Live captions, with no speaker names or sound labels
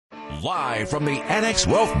Live from the Annex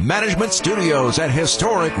Wealth Management Studios at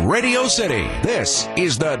historic Radio City, this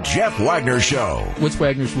is the Jeff Wagner Show. What's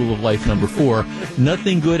Wagner's rule of life number 4?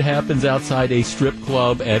 Nothing good happens outside a strip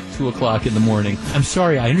club at 2 o'clock in the morning. I'm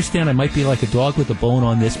sorry, I understand I might be like a dog with a bone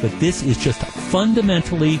on this, but this is just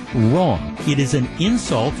fundamentally wrong. It is an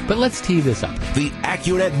insult, but let's tee this up. The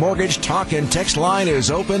AccuNet Mortgage talk and text line is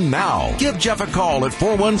open now. Give Jeff a call at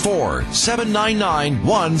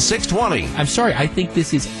 414-799-1620. I'm sorry, I think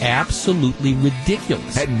this is absolutely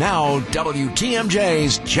ridiculous. And now,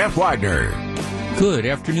 WTMJ's Jeff Wagner. Good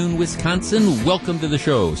afternoon, Wisconsin. Welcome to the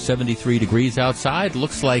show. 73 degrees outside.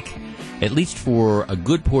 Looks like, at least for a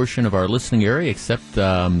good portion of our listening area, except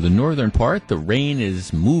the northern part, the rain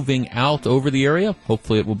is moving out over the area.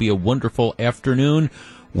 Hopefully it will be a wonderful afternoon.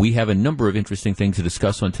 We have a number of interesting things to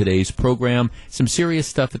discuss on today's program. Some serious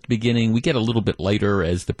stuff at the beginning. We get a little bit lighter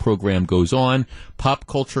as the program goes on. Pop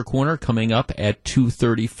Culture Corner coming up at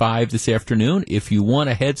 2:35 this afternoon. If you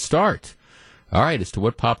want a head start. All right, as to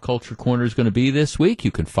what Pop Culture Corner is going to be this week,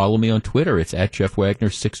 you can follow me on Twitter. It's at Jeff Wagner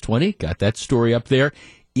 620. Got that story up there.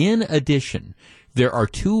 In addition, there are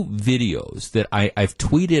 2 videos that I've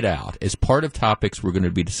tweeted out as part of topics we're going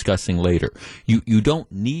to be discussing later. You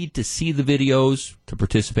don't need to see the videos to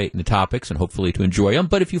participate in the topics and hopefully to enjoy them,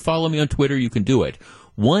 but if you follow me on Twitter, you can do it.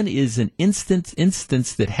 One is an instance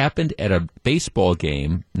that happened at a baseball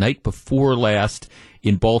game night before last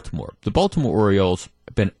in Baltimore. The Baltimore Orioles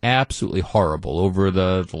have been absolutely horrible over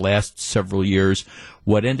the last several years.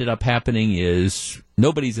 What ended up happening is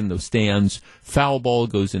nobody's in those stands, foul ball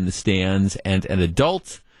goes in the stands, and an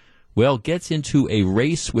adult, gets into a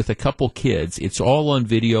race with a couple kids. It's all on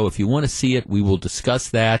video. If you want to see it, we will discuss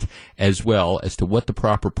that as well as to what the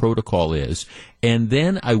proper protocol is. And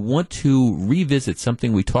then I want to revisit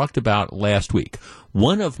something we talked about last week.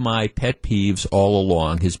 One of my pet peeves all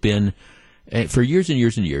along has been, for years and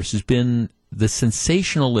years and years, has been the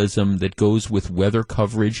sensationalism that goes with weather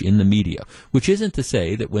coverage in the media, which isn't to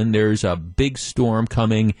say that when there's a big storm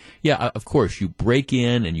coming, of course, you break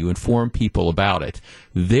in and you inform people about it.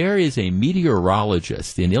 There is a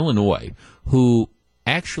meteorologist in Illinois who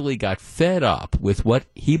actually got fed up with what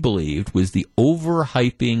he believed was the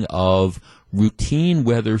overhyping of routine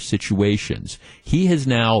weather situations. He has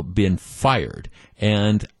now been fired,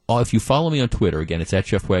 and if you follow me on Twitter, again, it's at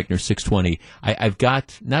Jeff Wagner 620, I've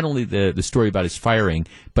got not only the story about his firing,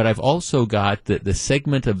 but I've also got the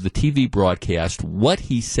segment of the TV broadcast, what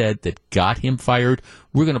he said that got him fired.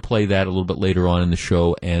 We're going to play that a little bit later on in the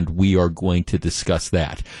show, and we are going to discuss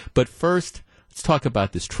that. But first, let's talk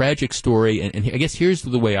about this tragic story, and I guess here's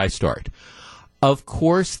the way I start. Of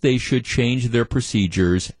course, they should change their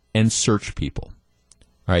procedures and search people.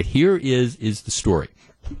 All right, here is the story.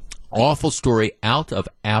 Awful story out of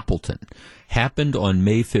Appleton. Happened on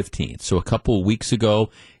May 15th, so a couple of weeks ago.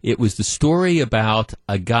 It was the story about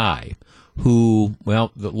a guy who, the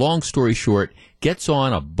long story short, gets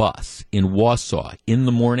on a bus in Wausau in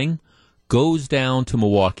the morning, goes down to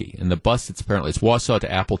Milwaukee, and the bus, it's Wausau to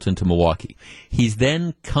Appleton to Milwaukee. He's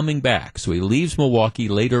then coming back, so he leaves Milwaukee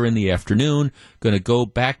later in the afternoon, going to go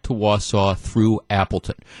back to Wausau through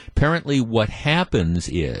Appleton. Apparently what happens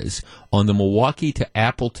is, on the Milwaukee to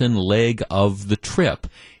Appleton leg of the trip,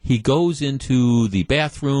 he goes into the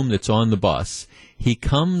bathroom that's on the bus, he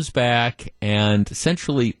comes back and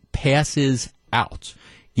essentially passes out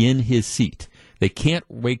in his seat. They can't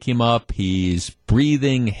wake him up. He's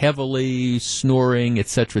breathing heavily, snoring,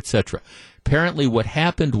 etc., etc. Apparently what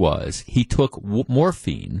happened was he took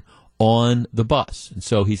morphine on the bus, and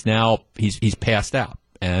so he's passed out.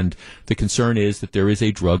 And the concern is that there is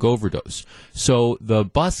a drug overdose. So the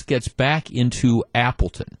bus gets back into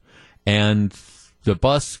Appleton, and the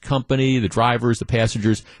bus company, the drivers, the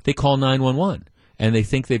passengers, they call 911, and they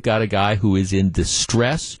think they've got a guy who is in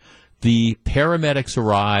distress. The paramedics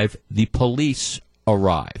arrive, the police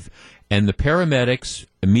arrive, and the paramedics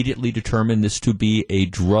immediately determine this to be a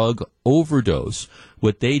drug overdose.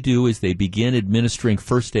 What they do is they begin administering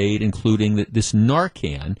first aid, including this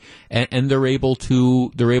Narcan, and they're able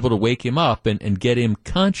to wake him up and get him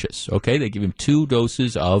conscious. Okay, they give him 2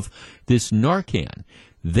 doses of this Narcan.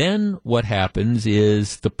 Then what happens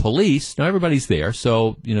is the police, now everybody's there,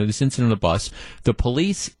 so, this incident on the bus, the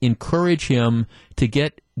police encourage him to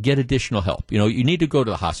get additional help. You need to go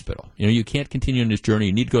to the hospital. You can't continue on this journey.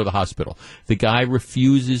 You need to go to the hospital. The guy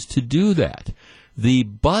refuses to do that. The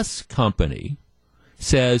bus company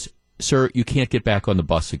says, sir, you can't get back on the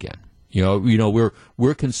bus again.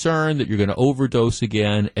 We're concerned that you're going to overdose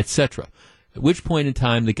again, etc. At which point in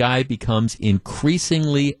time, the guy becomes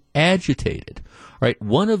increasingly agitated. Right,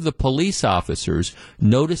 one of the police officers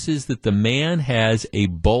notices that the man has a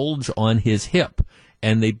bulge on his hip,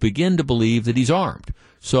 and they begin to believe that he's armed.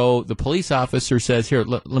 So the police officer says, "Here,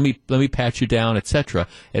 let me pat you down," etc.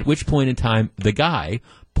 At which point in time, the guy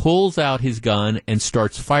pulls out his gun and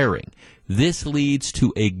starts firing. This leads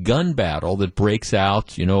to a gun battle that breaks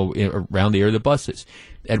out, around the area of the buses.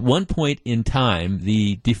 At one point in time,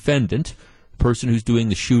 the defendant, the person who's doing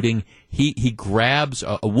the shooting, he grabs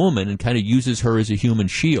a woman and kind of uses her as a human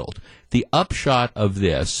shield. The upshot of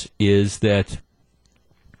this is that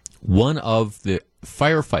one of the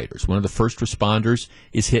firefighters, one of the first responders,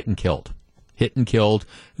 is hit and killed.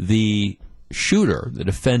 The shooter, the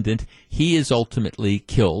defendant, he is ultimately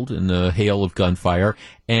killed in the hail of gunfire,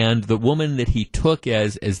 and the woman that he took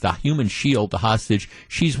as the human shield, the hostage,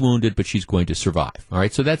 she's wounded, but she's going to survive. All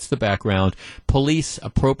right, so that's the background. Police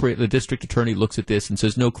the district attorney looks at this and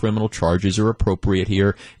says no criminal charges are appropriate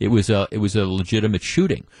here. It was a legitimate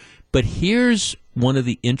shooting. But here's one of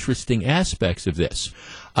the interesting aspects of this.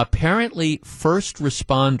 Apparently, first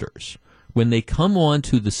responders, when they come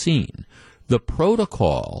onto the scene, the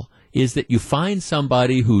protocol is that you find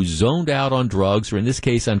somebody who's zoned out on drugs, or in this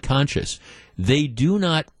case, unconscious. They do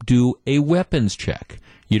not do a weapons check.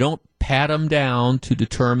 You don't pat them down to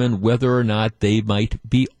determine whether or not they might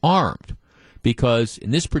be armed. Because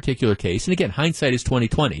in this particular case, and again, hindsight is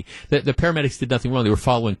 20/20, the paramedics did nothing wrong. They were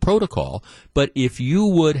following protocol. But if you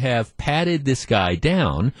would have patted this guy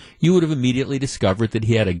down, you would have immediately discovered that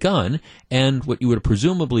he had a gun. And what you would have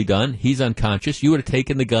presumably done, he's unconscious, you would have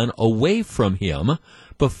taken the gun away from him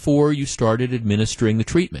before you started administering the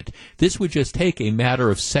treatment. This would just take a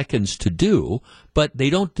matter of seconds to do, but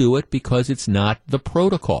they don't do it because it's not the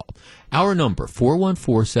protocol. Our number,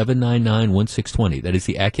 414-799-1620. That is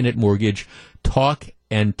the Acunet Mortgage talk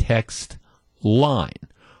and text line.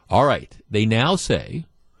 All right. They now say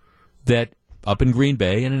that up in Green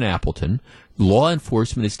Bay and in Appleton, law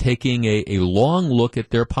enforcement is taking a long look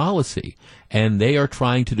at their policy, and they are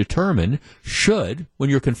trying to determine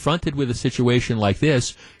when you're confronted with a situation like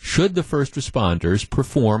this, should the first responders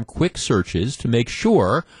perform quick searches to make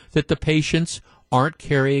sure that the patients aren't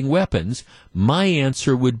carrying weapons. My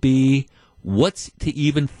answer would be, what's to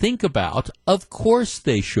even think about? Of course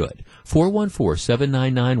they should.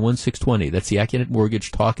 414-799-1620. That's the Acunet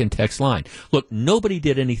Mortgage talk and text line. Look, nobody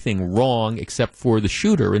did anything wrong except for the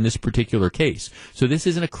shooter in this particular case. So this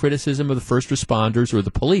isn't a criticism of the first responders or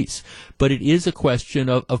the police, but it is a question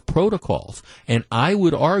of protocols. And I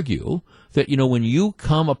would argue that, when you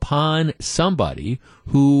come upon somebody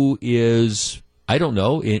who is, I don't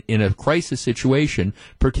know, in a crisis situation,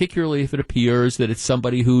 particularly if it appears that it's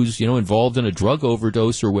somebody who's, involved in a drug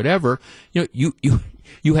overdose or whatever,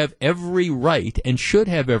 you have every right and should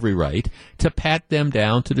have every right to pat them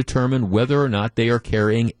down to determine whether or not they are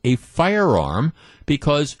carrying a firearm,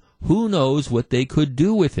 because who knows what they could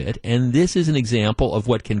do with it. And this is an example of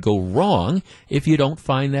what can go wrong if you don't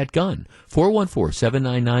find that gun.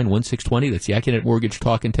 414-799-1620. That's the Acunet Mortgage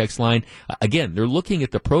talk and text line. Again, they're looking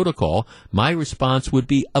at the protocol. My response would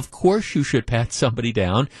be, of course you should pat somebody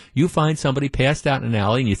down. You find somebody passed out in an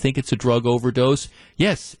alley and you think it's a drug overdose.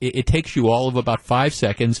 Yes, it takes you all of about 5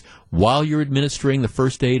 seconds while you're administering the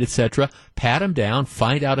first aid, etc. Pat them down,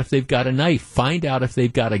 find out if they've got a knife, find out if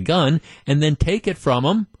they've got a gun, and then take it from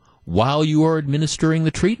them while you are administering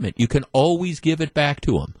the treatment. You can always give it back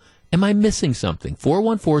to them. Am I missing something?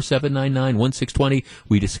 414-799-1620.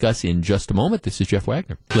 We discuss in just a moment. This is Jeff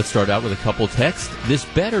Wagner. Let's start out with a couple texts. This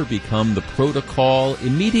better become the protocol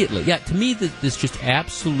immediately. Yeah, to me, this just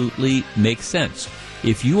absolutely makes sense.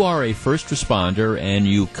 If you are a first responder and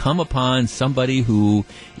you come upon somebody who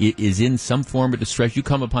is in some form of distress, you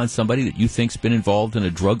come upon somebody that you think's been involved in a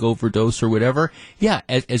drug overdose or whatever, yeah,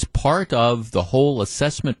 as part of the whole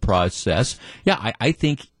assessment process, yeah, I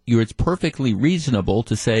think it's perfectly reasonable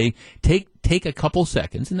to say, take a couple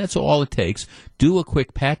seconds, and that's all it takes, do a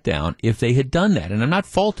quick pat down. If they had done that, and I'm not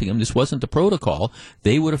faulting them, this wasn't the protocol,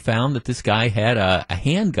 they would have found that this guy had a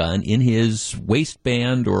handgun in his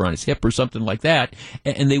waistband or on his hip or something like that,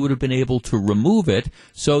 and they would have been able to remove it.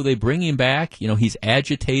 So they bring him back, he's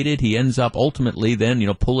agitated, he ends up ultimately then,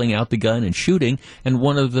 pulling out the gun and shooting, and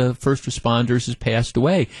one of the first responders has passed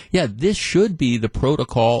away. Yeah, this should be the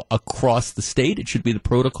protocol across the state. It should be the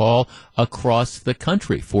protocol across the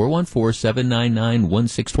country.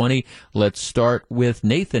 414-799-1620. Let's start with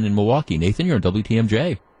Nathan in Milwaukee. Nathan, you're on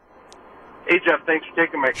WTMJ. Hey, Jeff, thanks for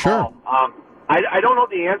taking my call. Sure. I don't know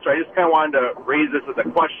the answer. I just kind of wanted to raise this as a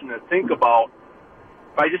question to think about.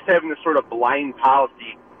 By just having this sort of blind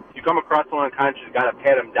policy, if you come across someone unconscious, you got to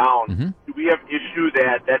pat them down. Mm-hmm. Do we have issue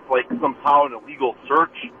that's like somehow an illegal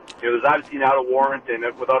search? There's obviously not a warrant, and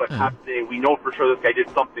without a cop saying, we know for sure this guy did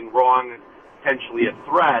something wrong, potentially a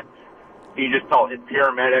threat. can you just tell it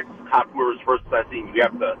paramedics, cop whoever's first assessing, you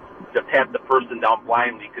have to pat the person down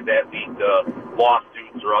blindly? Could that lead to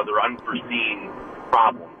lawsuits or other unforeseen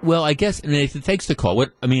problems? Well, I guess it takes the call.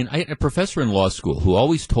 I had a professor in law school who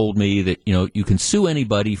always told me that, you can sue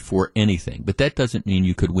anybody for anything, but that doesn't mean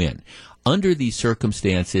you could win. Under these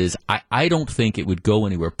circumstances, I don't think it would go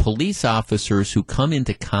anywhere. Police officers who come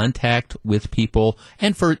into contact with people,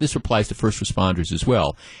 and this applies to first responders as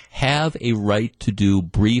well, have a right to do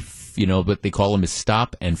brief, what they call them is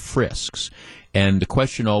stop and frisks. And the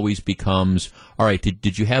question always becomes, all right,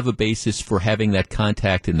 did you have a basis for having that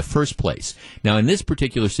contact in the first place? Now, in this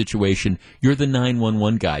particular situation, you're the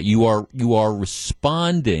 911 guy. You are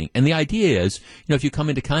responding. And the idea is, if you come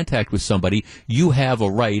into contact with somebody, you have a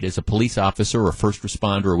right as a police officer or first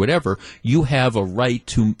responder or whatever, you have a right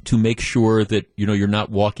to make sure that, you're not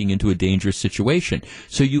walking into a dangerous situation.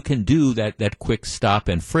 So you can do that quick stop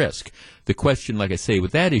and frisk. The question, like I say,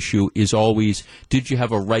 with that issue is always, did you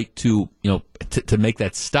have a right to make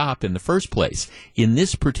that stop in the first place? In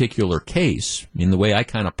this particular case, the way I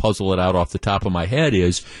kind of puzzle it out off the top of my head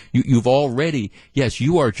is, you've already, yes,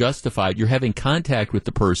 you are justified. You're having contact with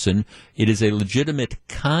the person. It is a legitimate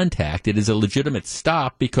contact. It is a legitimate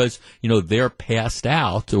stop because, they're passed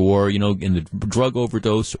out or, in the drug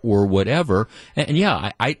overdose or whatever. And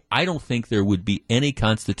yeah, I don't think there would be any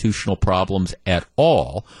constitutional problems at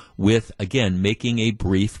all with, again, making a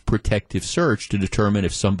brief protective search to determine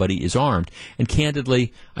if somebody is armed. And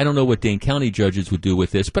candidly, I don't know what Dane County judges would do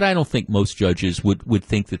with this, but I don't think most judges would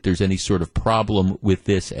think that there's any sort of problem with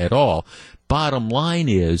this at all. Bottom line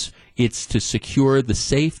is, it's to secure the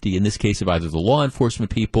safety, in this case, of either the law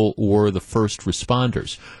enforcement people or the first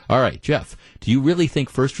responders. All right, Jeff, do you really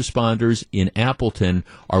think first responders in Appleton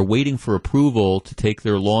are waiting for approval to take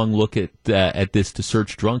their long look at this to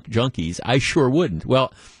search junkies? I sure wouldn't.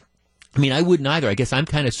 Well, I wouldn't either. I guess I'm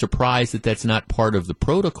kind of surprised that that's not part of the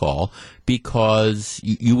protocol because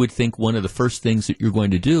you would think one of the first things that you're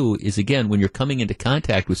going to do is, again, when you're coming into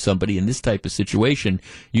contact with somebody in this type of situation,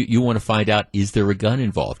 you want to find out, is there a gun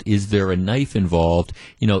involved? Is there a knife involved?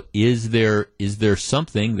 Is there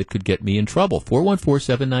something that could get me in trouble?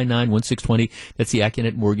 414-799-1620. That's the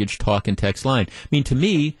Acunet Mortgage talk and text line. To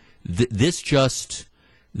me, this just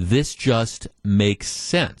makes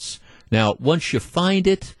sense. Now, once you find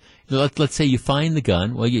it, let's say you find the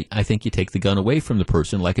gun. Well, I think you take the gun away from the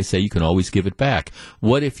person. Like I say, you can always give it back.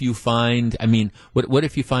 What if you find, what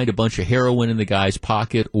if you find a bunch of heroin in the guy's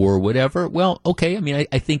pocket or whatever? Well, okay.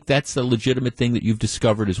 I think that's a legitimate thing that you've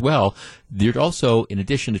discovered as well. You're also, in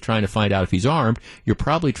addition to trying to find out if he's armed, you're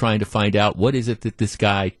probably trying to find out what is it that this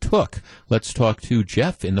guy took. Let's talk to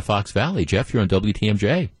Jeff in the Fox Valley. Jeff, you're on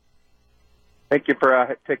WTMJ. Thank you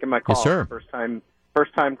for taking my call. Yes, sir.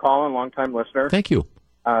 First time calling, long time listener. Thank you.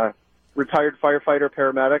 Retired firefighter,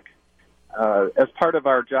 paramedic. As part of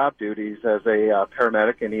our job duties as a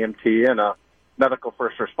paramedic, an EMT, and a medical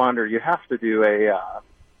first responder, you have to do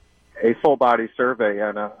a full body survey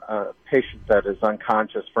on a patient that is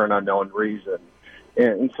unconscious for an unknown reason.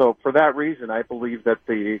 And so for that reason, I believe that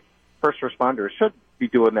the first responders should be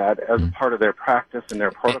doing that as part of their practice and their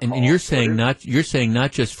protocol. And you're saying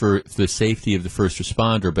not just for the safety of the first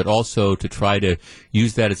responder, but also to try to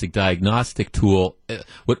use that as a diagnostic tool.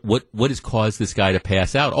 What has caused this guy to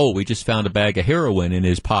pass out? Oh, we just found a bag of heroin in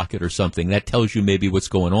his pocket or something. That tells you maybe what's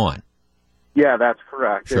going on. Yeah, that's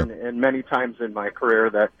correct. Sure. And many times in my career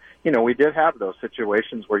that, we did have those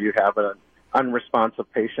situations where you have an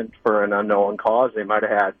unresponsive patient for an unknown cause. They might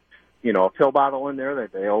have had a pill bottle in there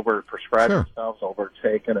that they overprescribed themselves,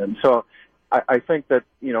 overtaken. And so I think that,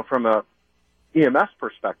 from a EMS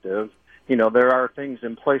perspective, there are things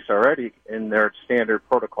in place already in their standard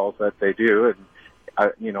protocols that they do. And,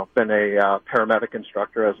 been a paramedic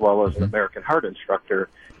instructor as well as an American Heart instructor.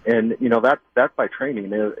 And, that by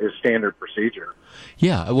training is standard procedure.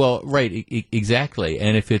 Yeah, well, right, exactly.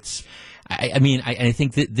 And if it's, I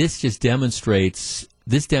think that this just demonstrates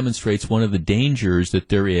one of the dangers that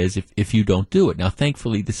there is if you don't do it. Now,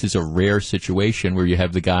 thankfully, this is a rare situation where you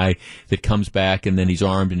have the guy that comes back and then he's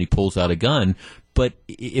armed and he pulls out a gun. But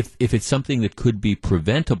if it's something that could be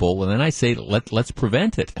preventable, well, then I say let's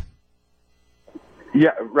prevent it.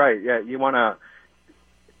 Yeah, right. Yeah, you want to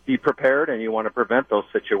be prepared and you want to prevent those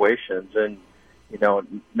situations and,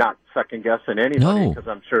 not second guessing anybody because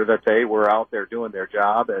I'm sure that they were out there doing their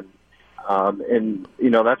job and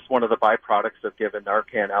that's one of the byproducts of giving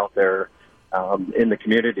Narcan out there in the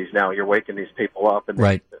communities now. You're waking these people up,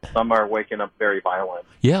 and some are waking up very violent.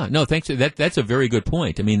 Yeah, no, thanks. That's a very good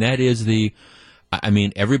point. That is I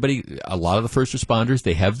mean, a lot of the first responders,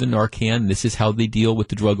 they have the Narcan. This is how they deal with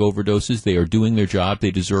the drug overdoses. They are doing their job.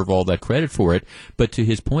 They deserve all that credit for it. But to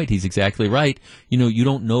his point, he's exactly right. You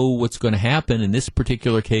don't know what's going to happen. In this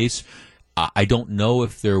particular case, I don't know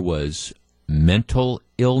if there was mental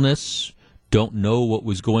illness. Don't know what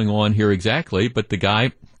was going on here exactly. But the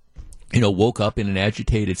guy, woke up in an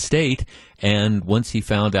agitated state, and once he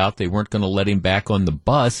found out they weren't going to let him back on the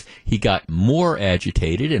bus, he got more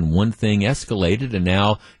agitated, and one thing escalated, and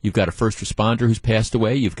now you've got a first responder who's passed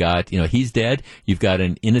away. You've got, he's dead. You've got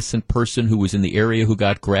an innocent person who was in the area who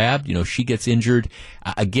got grabbed. She gets injured.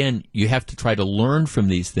 Again, you have to try to learn from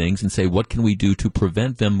these things and say, what can we do to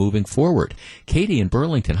prevent them moving forward? Katie in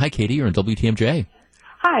Burlington. Hi, Katie. You're in WTMJ.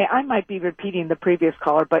 Hi, I might be repeating the previous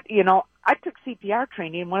caller, but, I took CPR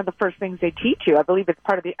training, and one of the first things they teach you, I believe it's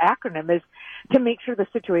part of the acronym, is to make sure the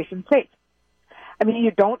situation's safe. I mean,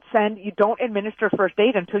 you don't administer first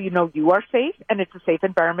aid until you know you are safe, and it's a safe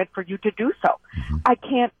environment for you to do so.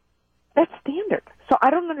 That's standard. So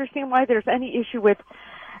I don't understand why there's any issue with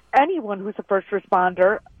anyone who's a first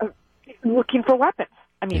responder looking for weapons.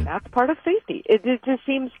 I mean, that's part of safety. It just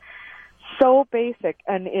seems so basic,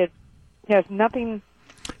 and it has nothing...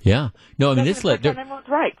 Yeah. No, I mean,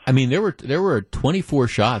 right. I mean, there were 24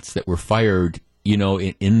 shots that were fired,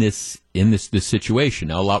 in this situation.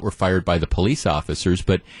 Now, a lot were fired by the police officers,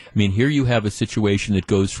 but I mean, here you have a situation that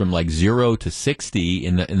goes from like 0 to 60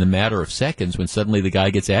 in the matter of seconds when suddenly the guy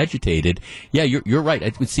gets agitated. Yeah, you're right.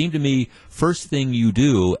 It would seem to me first thing you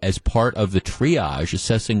do as part of the triage,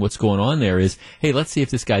 assessing what's going on there, is, hey, let's see if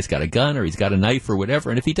this guy's got a gun or he's got a knife or whatever,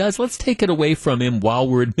 and if he does, let's take it away from him while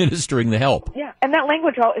we're administering the help. Yeah, and that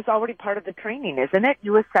language is already part of the training, isn't it?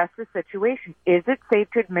 You assess the situation. Is it safe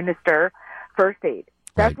to administer first aid?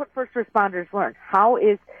 That's what first responders learn. How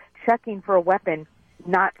is checking for a weapon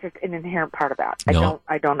not just an inherent part of that?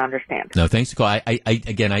 I don't understand. No, thanks, Nicole.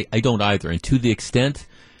 I don't either. And to the extent,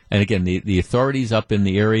 and again, the authorities up in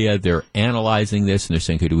the area, they're analyzing this and they're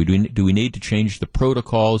saying, okay, do we need to change the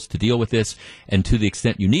protocols to deal with this? And to the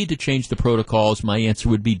extent you need to change the protocols, my answer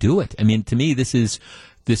would be do it. I mean, to me, this is,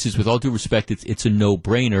 with all due respect, it's a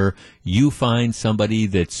no-brainer. You find somebody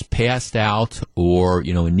that's passed out or,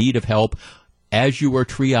 in need of help. As you are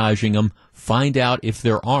triaging them, find out if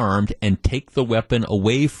they're armed and take the weapon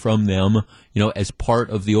away from them, as part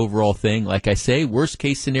of the overall thing. Like I say, worst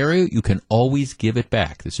case scenario, you can always give it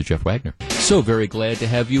back. This is Jeff Wagner. So very glad to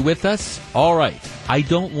have you with us. All right. I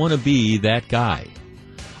don't want to be that guy.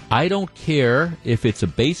 I don't care if it's a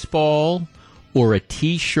baseball or a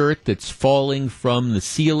T-shirt that's falling from the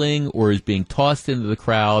ceiling or is being tossed into the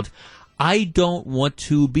crowd. I don't want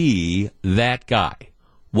to be that guy.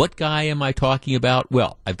 What guy am I talking about?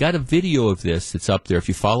 Well, I've got a video of this that's up there. If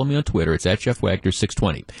you follow me on Twitter, it's at Jeff Wagner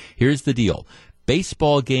 620. Here's the deal.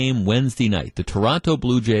 Baseball game Wednesday night. The Toronto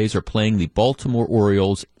Blue Jays are playing the Baltimore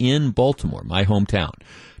Orioles in Baltimore, my hometown.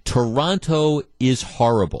 Toronto is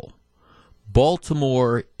horrible.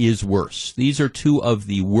 Baltimore is worse. These are two of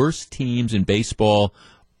the worst teams in baseball.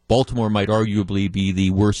 Baltimore might arguably be the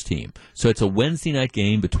worst team. So it's a Wednesday night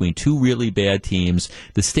game between two really bad teams.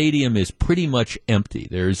 The stadium is pretty much empty.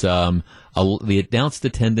 There's the announced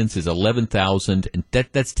attendance is 11,000, and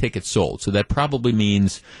that's tickets sold. So that probably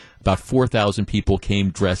means about 4,000 people came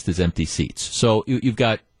dressed as empty seats. So you've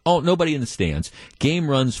got nobody in the stands. Game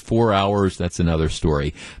runs 4 hours. That's another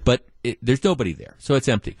story. But there's nobody there, so it's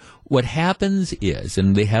empty. What happens is,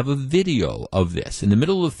 and they have a video of this, in the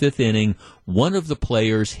middle of the fifth inning, one of the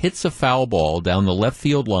players hits a foul ball down the left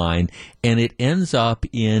field line, and it ends up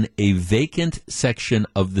in a vacant section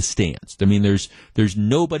of the stands. I mean, there's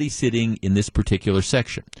nobody sitting in this particular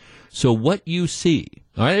section. So what you see,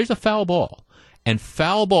 all right, there's a foul ball, and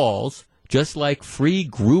foul balls, just like free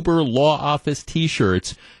Gruber Law Office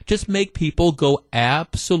T-shirts, just make people go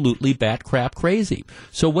absolutely bat crap crazy.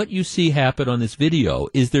 So what you see happen on this video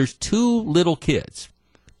is there's two little kids,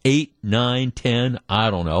 8, 9, 10, I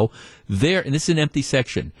don't know. And this is an empty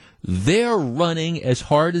section. They're running as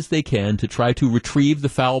hard as they can to try to retrieve the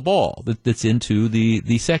foul ball that's into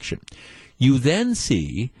the section. You then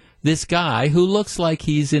see this guy who looks like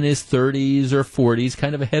he's in his 30s or 40s,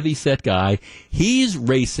 kind of a heavy-set guy. He's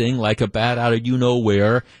racing like a bat out of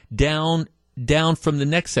you-know-where down from the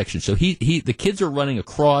next section. So the kids are running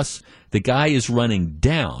across. The guy is running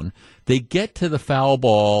down. They get to the foul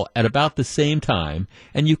ball at about the same time,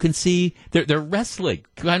 and you can see they're wrestling,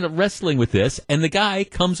 kind of wrestling with this, and the guy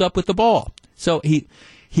comes up with the ball. So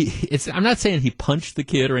I'm not saying he punched the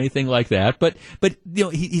kid or anything like that, but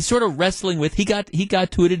he's sort of wrestling with. He got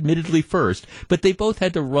to it admittedly first, but they both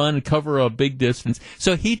had to run and cover a big distance.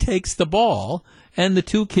 So he takes the ball And the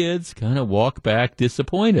two kids kind of walk back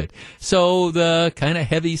disappointed. So the kind of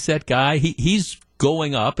heavy-set guy, he's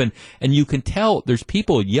going up, and you can tell there's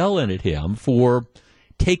people yelling at him for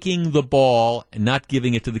taking the ball and not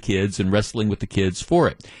giving it to the kids and wrestling with the kids for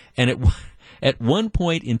it. And at one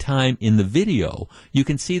point in time in the video, you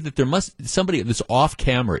can see that somebody that's off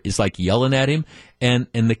camera is like yelling at him, and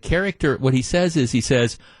the character, what he says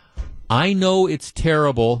is, I know it's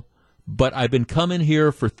terrible, but I've been coming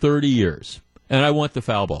here for 30 years, and I want the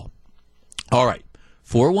foul ball. All right.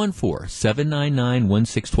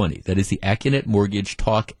 414-799-1620. That is the Accunet Mortgage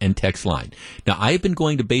talk and text line. Now, I've been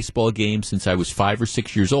going to baseball games since I was 5 or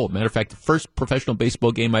 6 years old. Matter of fact, the first professional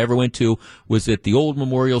baseball game I ever went to was at the old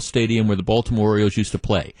Memorial Stadium where the Baltimore Orioles used to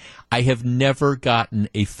play. I have never gotten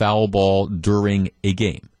a foul ball during a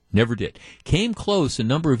game. Never did. Came close a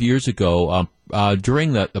number of years ago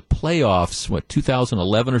during the playoffs,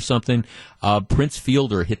 2011 or something. Prince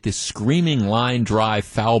Fielder hit this screaming line drive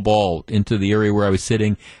foul ball into the area where I was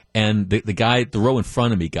sitting, and the guy, the row in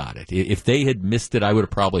front of me, got it. If they had missed it, I would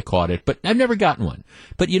have probably caught it, but I've never gotten one.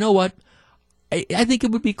 But you know what? I think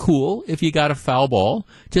it would be cool if you got a foul ball,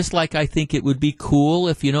 just like I think it would be cool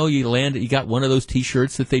if, you got one of those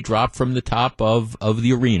T-shirts that they drop from the top of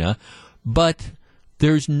the arena. But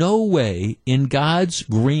there's no way in God's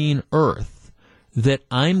green earth that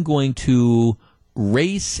I'm going to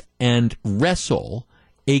race and wrestle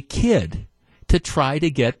a kid to try to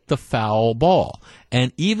get the foul ball.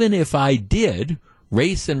 And even if I did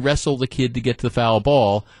race and wrestle the kid to get to the foul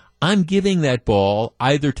ball, I'm giving that ball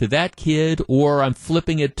either to that kid or I'm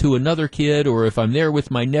flipping it to another kid, or if I'm there with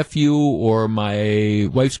my nephew or my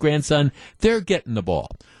wife's grandson, they're getting the ball.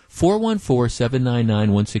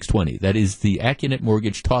 414-799-1620. That is the Accunet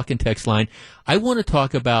Mortgage talk and text line. I want to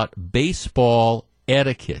talk about baseball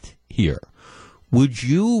etiquette here. Would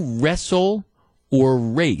you wrestle or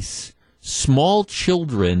race small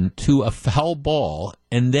children to a foul ball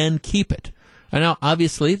and then keep it? And now,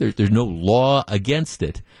 obviously, there's no law against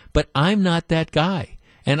it, but I'm not that guy,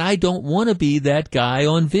 and I don't want to be that guy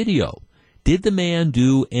on video. Did the man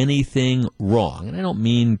do anything wrong? And I don't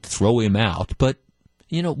mean throw him out, but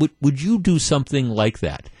would you do something like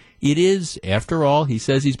that? It is, after all, he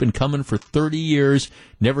says he's been coming for 30 years,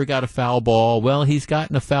 never got a foul ball. Well, he's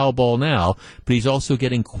gotten a foul ball now, but he's also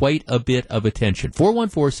getting quite a bit of attention.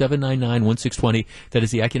 414-799-1620. That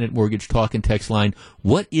is the Accunet Mortgage talk and text line.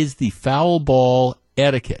 What is the foul ball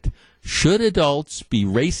etiquette? Should adults be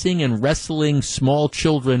racing and wrestling small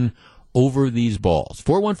children over these balls?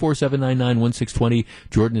 414-799-1620.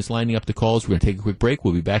 Jordan is lining up the calls. We're going to take a quick break.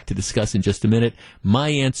 We'll be back to discuss in just a minute. My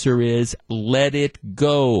answer is let it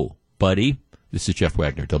go, buddy. This is Jeff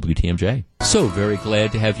Wagner, WTMJ. So very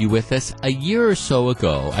glad to have you with us. A year or so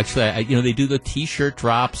ago, actually, they do the T-shirt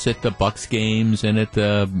drops at the Bucks games and at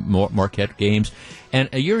the Marquette games. And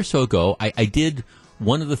a year or so ago, I did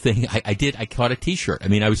one of the things I caught a T-shirt. I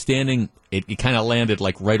mean, I was standing, it kind of landed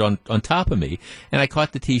like right on top of me, and I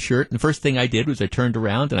caught the T-shirt. And the first thing I did was I turned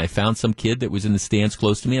around and I found some kid that was in the stands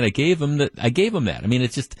close to me, and I gave him that. I mean,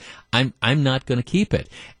 it's just I'm not going to keep it,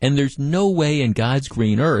 and there's no way in God's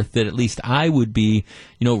green earth that at least I would be,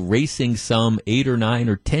 racing some 8 or 9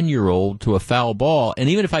 or 10-year-old to a foul ball. And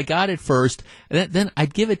even if I got it first, then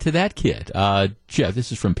I'd give it to that kid. Jeff,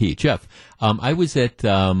 this is from Pete. Jeff, I was at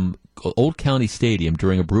Old County Stadium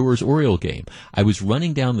during a Brewers-Oriole game. I was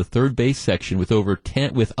running down the third base section with other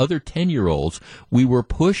 10-year-olds. We were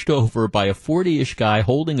pushed over by a 40-ish guy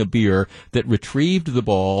holding a beer that retrieved the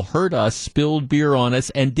ball, hurt us, spilled beer on us,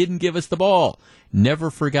 and didn't give us the ball. Never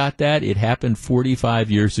forgot that. It happened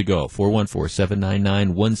 45 years ago.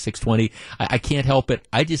 414-799-1620. I can't help it.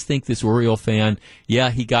 I just think this Oriole fan,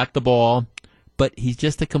 he got the ball, but he's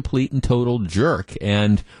just a complete and total jerk.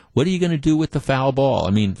 And what are you going to do with the foul ball? I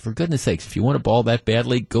mean, for goodness sakes, if you want a ball that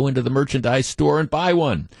badly, go into the merchandise store and buy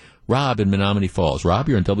one. Rob in Menominee Falls. Rob,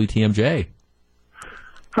 you're on WTMJ.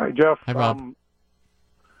 Hi, Jeff. Hi, Rob.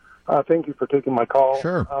 Thank you for taking my call.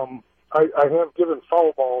 Sure. I have given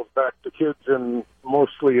foul balls back to kids,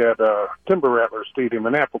 mostly at Timber Rattler Stadium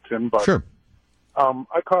in Appleton. But sure.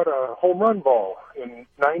 I caught a home run ball in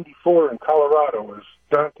 '94 in Colorado. It was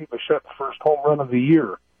Dante Bichette's first home run of the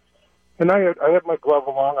year. And I had my glove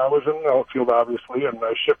along. I was in the outfield, obviously, and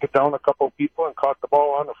I shipped it down a couple of people and caught the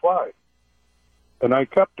ball on the fly. And I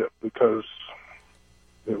kept it because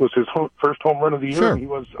it was his first home run of the year, sure. And he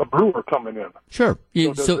was a Brewer coming in. Sure.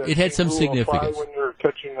 So it had some significance. When you're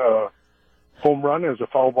catching a home run as a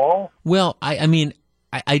foul ball? Well, I mean,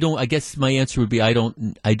 I don't. I guess my answer would be I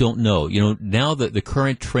don't know. Now that the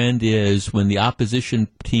current trend is when the opposition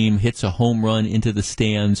team hits a home run into the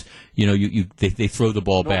stands, they throw the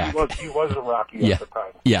ball back. He was a Rocky at the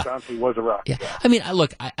time. Yeah, Dante was a Rocky. Yeah. Guy. I mean,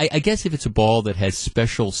 look, I guess if it's a ball that has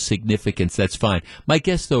special significance, that's fine. My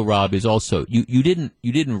guess, though, Rob, is also you didn't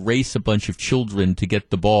race a bunch of children to get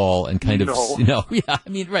the ball and kind of yeah. I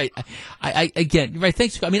mean, right. I again, right.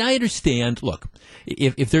 Thanks. I mean, I understand. Look,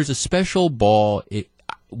 if there's a special ball,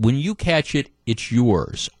 when you catch it, it's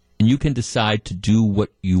yours, and you can decide to do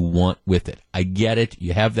what you want with it. I get it.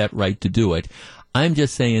 You have that right to do it. I'm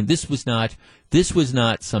just saying this was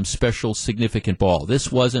not some special significant ball.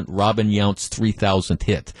 This wasn't Robin Yount's 3,000th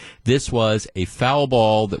hit. This was a foul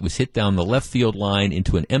ball that was hit down the left field line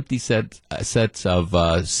into an empty sets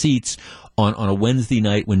of seats on a Wednesday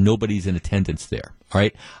night when nobody's in attendance there. All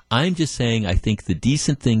right? I'm just saying I think the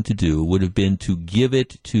decent thing to do would have been to give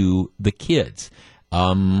it to the kids.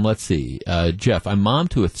 Let's see. Jeff, I'm mom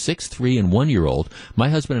to a 6', 3, and 1-year-old. My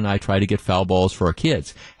husband and I try to get foul balls for our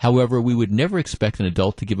kids. However, we would never expect an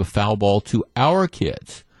adult to give a foul ball to our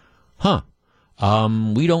kids. Huh.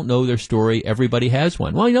 We don't know their story. Everybody has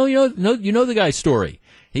one. Well, you know the guy's story.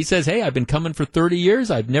 He says, hey, I've been coming for 30 years.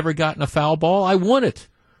 I've never gotten a foul ball. I want it.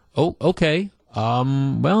 Oh, okay.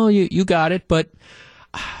 Well, you got it, but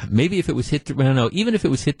maybe if it was hit, even if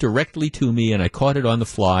it was hit directly to me and I caught it on the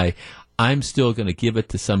fly, I'm still going to give it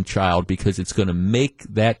to some child because it's going to make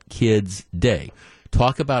that kid's day.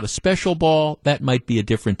 Talk about a special ball, that might be a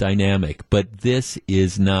different dynamic, but this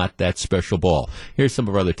is not that special ball. Here's some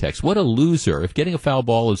of our other texts. What a loser. If getting a foul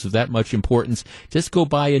ball is of that much importance, just go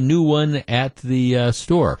buy a new one at the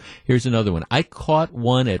store. Here's another one. I caught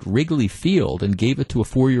one at Wrigley Field and gave it to a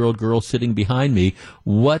 4-year-old girl sitting behind me.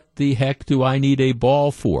 What the heck do I need a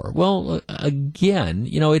ball for? Well, again,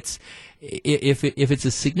 it's... If it's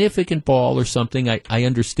a significant ball or something, I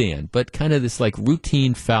understand. But kind of this like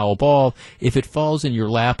routine foul ball, if it falls in your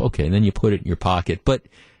lap, okay, then you put it in your pocket. But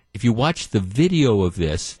if you watch the video of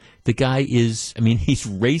this, the guy he's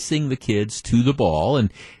racing the kids to the ball,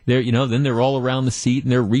 and then they're all around the seat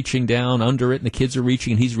and they're reaching down under it, and the kids are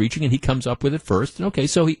reaching and he's reaching and he comes up with it first. And okay,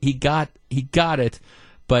 so he got it.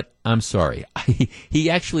 But I'm sorry.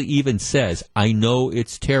 He actually even says, I know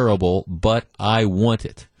it's terrible, but I want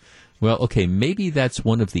it. Well, okay, maybe that's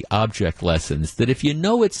one of the object lessons, that if you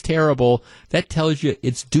know it's terrible, that tells you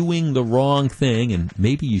it's doing the wrong thing, and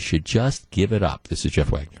maybe you should just give it up. This is Jeff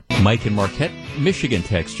Wagner. Mike in Marquette, Michigan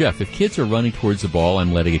text, Jeff, if kids are running towards the ball,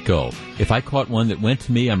 I'm letting it go. If I caught one that went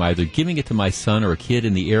to me, I'm either giving it to my son or a kid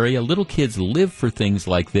in the area. Little kids live for things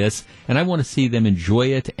like this, and I want to see them enjoy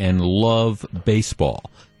it and love baseball.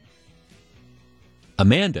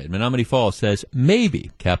 Amanda in Menominee Falls says, maybe,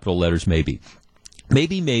 capital letters maybe.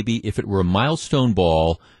 Maybe, if it were a milestone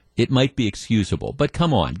ball, it might be excusable. But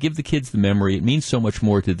come on, give the kids the memory. It means so much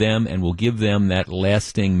more to them and will give them that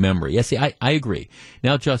lasting memory. Yes, see, I agree.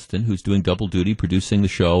 Now, Justin, who's doing double duty, producing the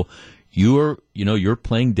show, you're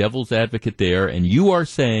playing devil's advocate there, and you are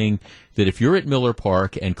saying that if you're at Miller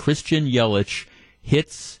Park and Christian Yelich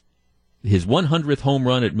hits his 100th home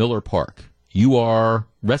run at Miller Park, you are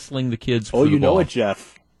wrestling the kids for the ball. Oh, you know it,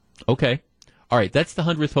 Jeff. Okay. All right, that's the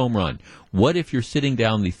 100th home run. What if you're sitting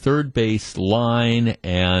down the third base line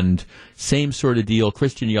and same sort of deal,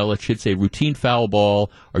 Christian Yelich hits a routine foul ball.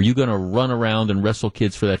 Are you going to run around and wrestle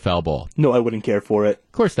kids for that foul ball? No, I wouldn't care for it.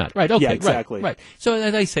 Of course not. Right, okay. Yeah, exactly. Right. So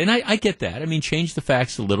as I say, and I get that. I mean, change the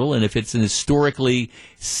facts a little, and if it's an historically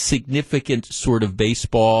significant sort of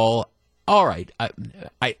baseball, all right.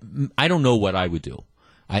 I don't know what I would do.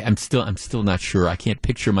 I'm still not sure. I can't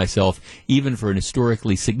picture myself, even for an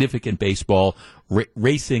historically significant baseball,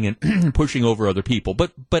 racing and pushing over other people.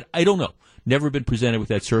 But I don't know. Never been presented with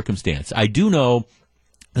that circumstance. I do know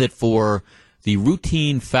that for the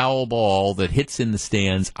routine foul ball that hits in the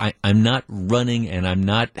stands, I'm not running and I'm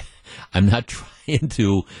not trying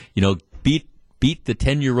to beat the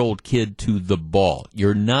 10-year-old kid to the ball.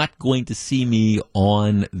 You're not going to see me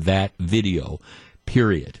on that video.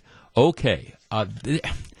 Period. Okay.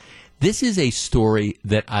 This is a story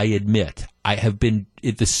that I admit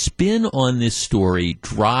the spin on this story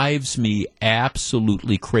drives me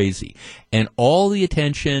absolutely crazy. And all the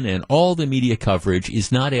attention and all the media coverage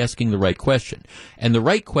is not asking the right question. And the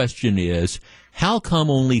right question is, how come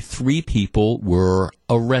only 3 people were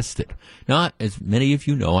arrested? Now, as many of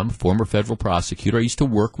you know, I'm a former federal prosecutor. I used to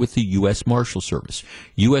work with the U.S. Marshal Service.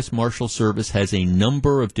 U.S. Marshal Service has a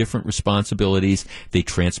number of different responsibilities. They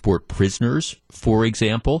transport prisoners, for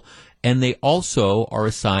example, and they also are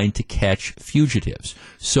assigned to catch fugitives.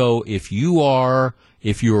 So if you're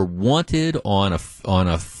wanted on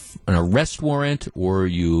a an arrest warrant or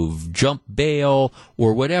you've jumped bail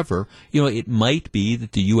or whatever, it might be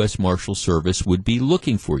that the U.S. Marshal Service would be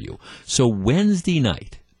looking for you. So Wednesday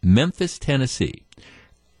night, Memphis, Tennessee,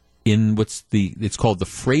 in it's called the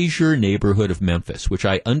Fraser neighborhood of Memphis, which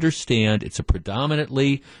I understand it's a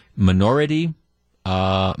predominantly minority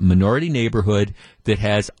neighborhood that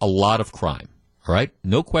has a lot of crime. All right,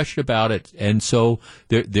 no question about it. And so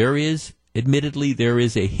there is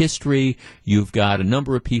a history. You've got a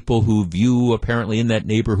number of people who view, apparently in that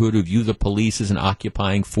neighborhood, who view the police as an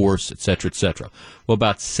occupying force, et cetera, et cetera. Well,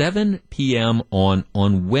 about 7 p.m. on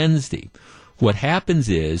Wednesday, what happens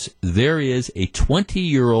is there is a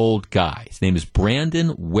 20-year-old guy. His name is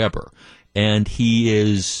Brandon Weber, and he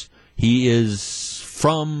is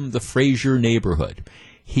from the Fraser neighborhood.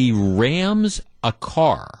 He rams a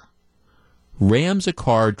car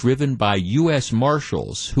driven by U.S.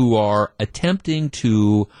 Marshals who are attempting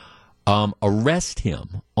to arrest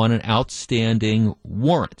him on an outstanding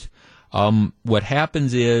warrant. What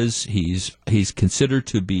happens is he's considered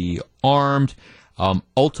to be armed.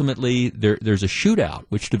 Ultimately, there's a shootout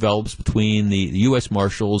which develops between the U.S.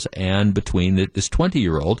 Marshals and between this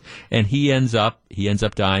 20-year-old, and he ends up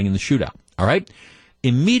dying in the shootout. All right?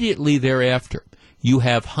 Immediately thereafter, you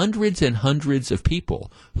have hundreds and hundreds of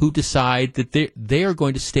people who decide that they are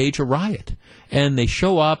going to stage a riot. And they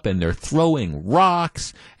show up and they're throwing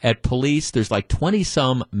rocks at police. There's like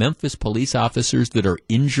 20-some Memphis police officers that are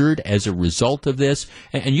injured as a result of this.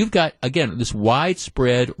 And you've got, again, this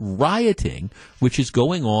widespread rioting, which is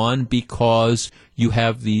going on because you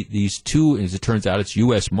have these two, as it turns out, it's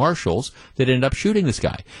U.S. Marshals that end up shooting this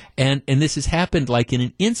guy. And this has happened like in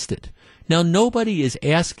an instant. Now, nobody is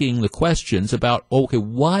asking the questions about, okay,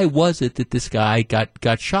 why was it that this guy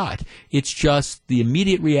got shot? It's just the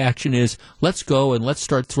immediate reaction is, let's go and let's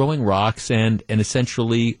start throwing rocks and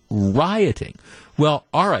essentially rioting. Well,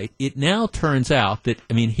 all right, it now turns out that,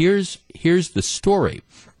 here's the story.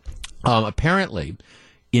 Apparently,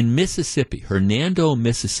 in Mississippi, Hernando,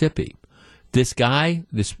 Mississippi, this guy,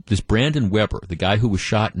 this Brandon Weber, the guy who was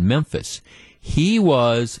shot in Memphis,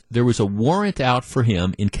 there was a warrant out for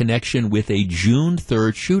him in connection with a June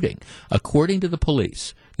 3rd shooting. According to the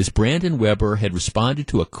police, this Brandon Weber had responded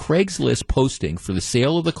to a Craigslist posting for the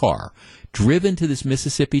sale of the car, driven to this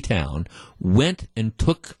Mississippi town, went and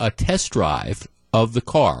took a test drive of the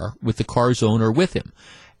car with the car's owner with him.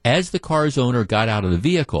 As the car's owner got out of the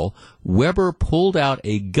vehicle, Weber pulled out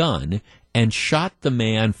a gun and shot the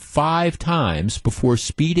man 5 times before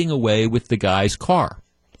speeding away with the guy's car.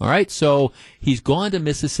 All right, so he's gone to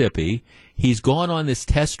Mississippi. He's gone on this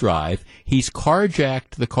test drive. He's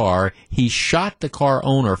carjacked the car. He shot the car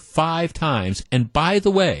owner 5 times. And by the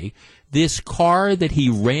way, this car that he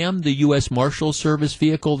rammed the U.S. Marshal Service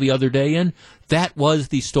vehicle the other day in, that was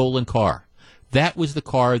the stolen car. That was the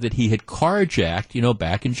car that he had carjacked,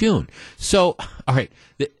 back in June. So, all right,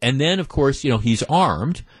 and then, of course, he's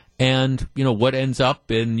armed. And, what ends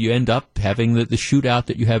up, and you end up having the shootout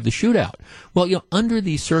that you have the shootout. Well, under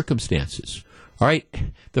these circumstances, all right,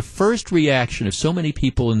 the first reaction of so many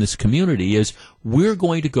people in this community is, we're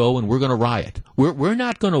going to go and we're going to riot. We're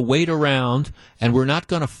not going to wait around, and we're not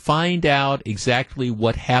going to find out exactly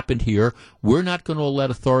what happened here. We're not going to let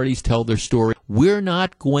authorities tell their story. We're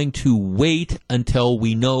not going to wait until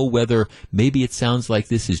we know whether maybe it sounds like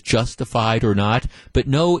this is justified or not. But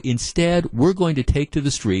no, instead, we're going to take to the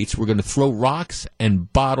streets. We're going to throw rocks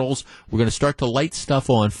and bottles. We're going to start to light stuff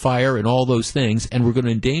on fire and all those things, and we're going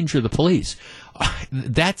to endanger the police.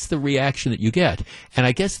 That's the reaction that you get. And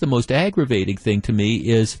I guess the most aggravating thing to me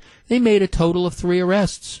is they made a total of 3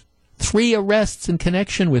 arrests. 3 arrests in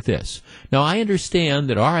connection with this. Now, I understand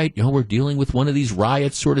that, all right, we're dealing with one of these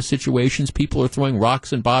riot sort of situations. People are throwing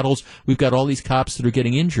rocks and bottles. We've got all these cops that are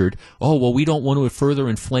getting injured. Oh, well, we don't want to further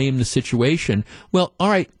inflame the situation. Well, all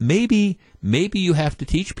right, maybe you have to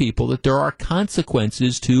teach people that there are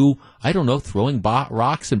consequences to, I don't know, throwing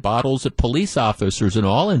rocks and bottles at police officers and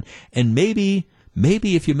all. And maybe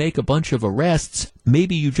if you make a bunch of arrests,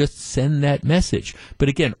 maybe you just send that message. But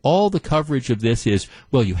again, all the coverage of this is,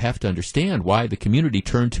 well, you have to understand why the community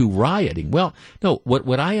turned to rioting. Well, no,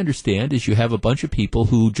 what I understand is you have a bunch of people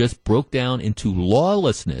who just broke down into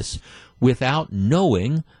lawlessness without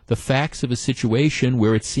knowing the facts of a situation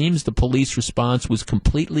where it seems the police response was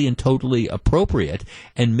completely and totally appropriate,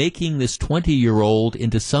 and making this 20-year-old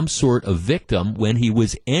into some sort of victim when he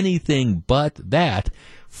was anything but that.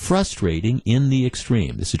 Frustrating in the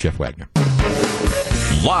extreme. This is Jeff Wagner.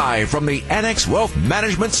 Live from the Annex Wealth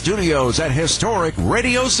Management Studios at historic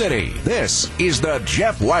Radio City, this is the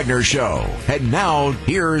Jeff Wagner Show. And now,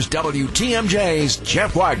 here's WTMJ's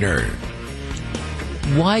Jeff Wagner.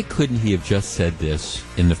 why couldn't he have just said this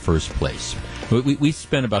in the first place? We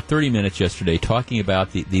spent about 30 minutes yesterday talking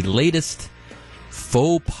about the latest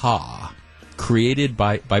faux pas created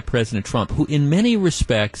by President Trump, who in many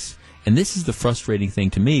respects, and this is the frustrating thing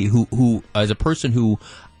to me, who as a person who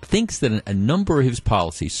thinks that a number of his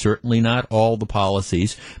policies, certainly not all the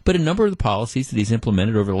policies, but a number of the policies that he's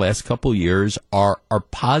implemented over the last couple of years are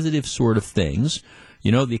positive sort of things.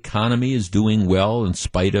 You know, the economy is doing well in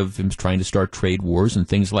spite of him trying to start trade wars and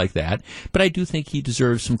things like that. But I do think he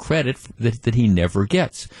deserves some credit that he never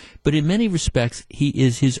gets. But in many respects, he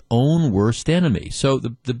is his own worst enemy. So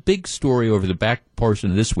the big story over the back portion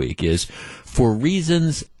of this week is, for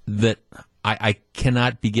reasons that I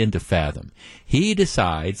cannot begin to fathom, he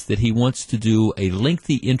decides that he wants to do a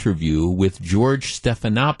lengthy interview with George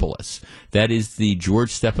Stephanopoulos. That is the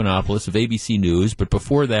George Stephanopoulos of ABC News, but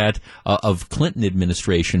before that, of Clinton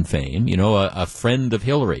administration fame, you know, a friend of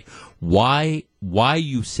Hillary. Why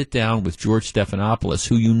you sit down with George Stephanopoulos,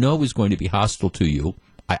 who you know is going to be hostile to you?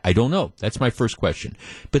 I don't know. That's my first question.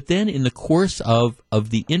 But then in the course of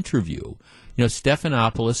the interview, you know,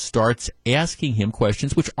 Stephanopoulos starts asking him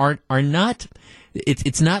questions which are not.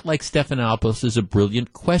 It's not like Stephanopoulos is a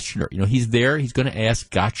brilliant questioner. You know, he's there. He's going to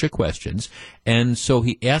ask gotcha questions, and so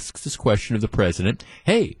he asks this question of the president: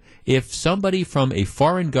 hey, if somebody from a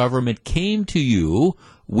foreign government came to you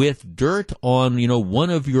with dirt on, you know, one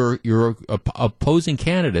of your opposing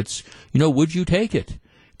candidates, you know, would you take it?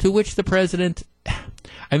 To which the president,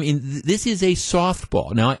 I mean, this is a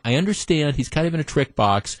softball. Now, I understand he's kind of in a trick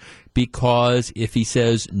box, because if he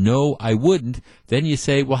says, no, I wouldn't, then you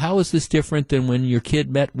say, well, how is this different than when your kid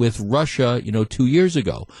met with Russia, you know, 2 years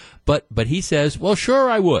ago? But he says, well, sure,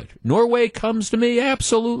 I would. Norway comes to me,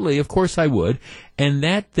 absolutely, of course I would. And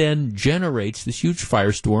that then generates this huge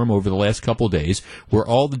firestorm over the last couple of days where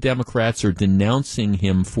all the Democrats are denouncing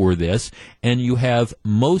him for this, and you have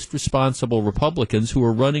most responsible Republicans who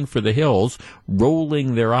are running for the hills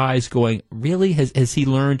rolling their eyes going, really, has he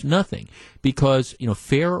learned nothing? Because, you know,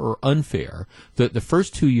 fair or unfair, the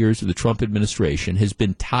first 2 years of the Trump administration has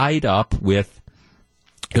been tied up with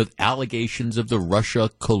allegations of the Russia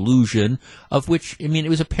collusion, of which, I mean, it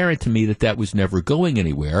was apparent to me that was never going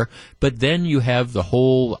anywhere. But then you have the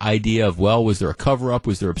whole idea of, well, was there a cover-up?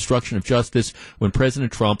 Was there obstruction of justice? When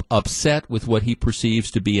President Trump, upset with what he perceives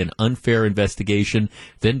to be an unfair investigation,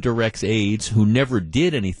 then directs aides, who never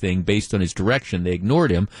did anything based on his direction, they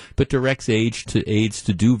ignored him, but directs aides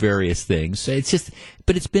to do various things. So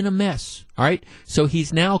but it's been a mess. All right, so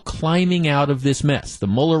he's now climbing out of this mess. The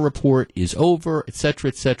Mueller report is over, et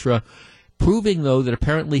cetera, proving, though, that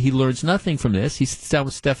apparently he learns nothing from this. He sits down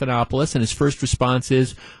with Stephanopoulos, and his first response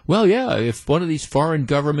is, well, yeah, if one of these foreign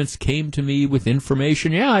governments came to me with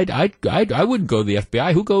information, yeah, I wouldn't go to the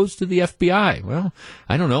FBI. Who goes to the FBI? Well,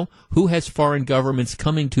 I don't know. Who has foreign governments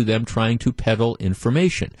coming to them trying to peddle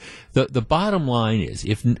information? The bottom line is,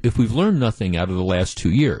 if we've learned nothing out of the last 2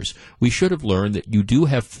 years, we should have learned that you do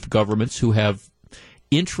have governments who have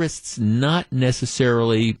interests not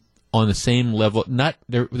necessarily on the same level.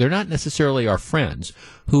 They're not necessarily our friends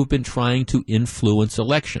who've been trying to influence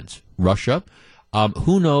elections. Russia,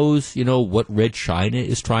 who knows, you know, what Red China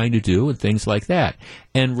is trying to do and things like that.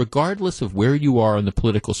 And regardless of where you are on the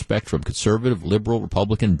political spectrum, conservative, liberal,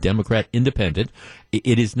 Republican, Democrat, independent,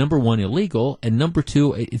 it is, number one, illegal, and number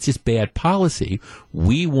two, it's just bad policy.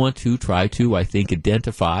 We want to try to, I think,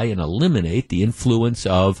 identify and eliminate the influence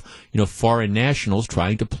of, you know, foreign nationals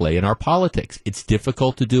trying to play in our politics. It's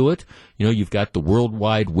difficult to do it. You know, you've got the World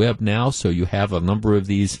Wide Web now, so you have a number of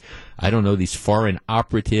these, I don't know, these foreign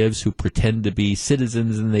operatives who pretend to be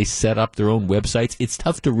citizens and they set up their own websites. It's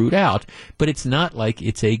tough to root out, but it's not like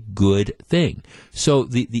it's a good thing. So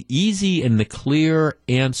the easy and the clear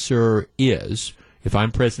answer is, if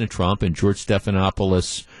I'm President Trump and George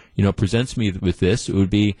Stephanopoulos, you know, presents me with this, it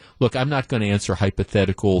would be, look, I'm not going to answer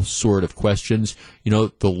hypothetical sort of questions. You know,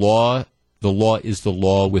 the law is the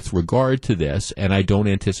law with regard to this, and I don't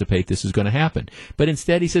anticipate this is going to happen. But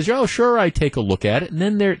instead he says, oh, sure, I take a look at it. And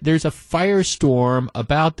then there's a firestorm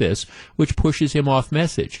about this, which pushes him off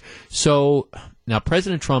message. So now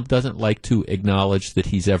President Trump doesn't like to acknowledge that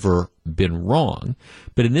he's ever been wrong.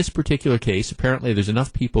 But in this particular case, apparently there's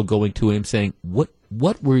enough people going to him saying, what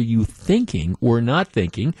were you thinking or not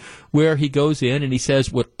thinking, where he goes in and he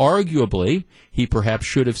says what arguably he perhaps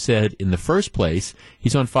should have said in the first place.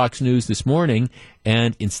 He's on Fox News this morning,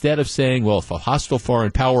 and instead of saying, well, if a hostile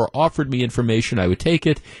foreign power offered me information, I would take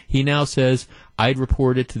it, he now says, I'd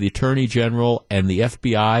report it to the Attorney General and the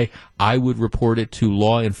FBI. I would report it to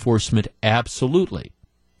law enforcement, absolutely.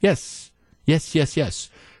 Yes.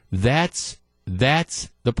 That's That's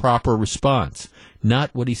the proper response,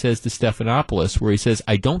 not what he says to Stephanopoulos, where he says,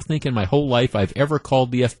 I don't think in my whole life I've ever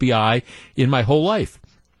called the FBI in my whole life.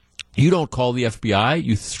 You don't call the FBI.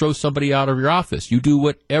 You throw somebody out of your office. You do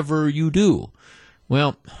whatever you do.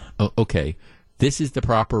 Well, okay, this is the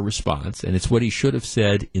proper response, and it's what he should have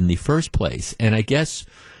said in the first place. And I guess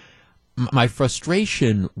my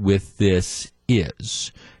frustration with this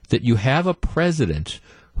is that you have a president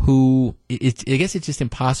who I guess it's just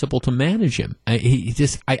impossible to manage him.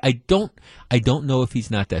 I don't know if he's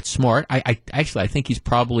not that smart. I think he's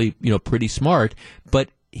probably pretty smart, but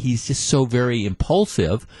he's just so very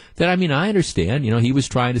impulsive that, I understand, he was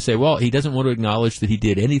trying to say, well, he doesn't want to acknowledge that he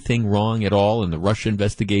did anything wrong at all in the Russia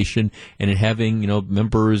investigation and in having,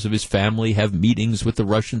 members of his family have meetings with the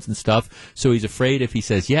Russians and stuff. So he's afraid if he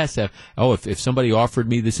says, yes, if somebody offered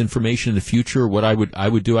me this information in the future, what I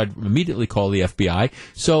would do, I'd immediately call the FBI.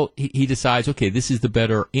 So he decides, okay, this is the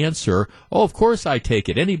better answer. Oh, of course I take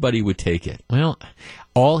it. Anybody would take it. Well,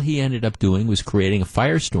 all he ended up doing was creating a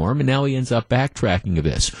firestorm, and now he ends up backtracking of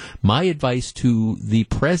this. My advice to the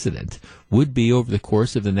president would be, over the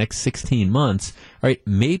course of the next 16 months, all right,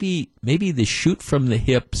 maybe the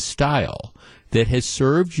shoot-from-the-hip style that has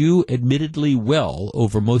served you admittedly well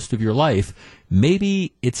over most of your life,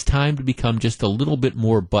 maybe it's time to become just a little bit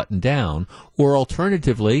more buttoned down, or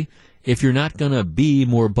alternatively, if you're not going to be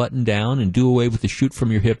more buttoned down and do away with the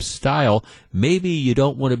shoot-from-your-hip style, maybe you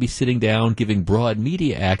don't want to be sitting down giving broad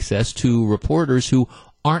media access to reporters who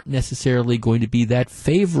aren't necessarily going to be that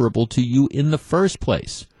favorable to you in the first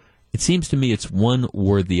place. It seems to me it's one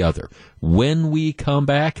or the other. When we come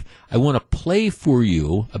back, I want to play for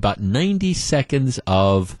you about 90 seconds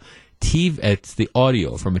of TV. It's the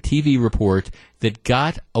audio from a TV report that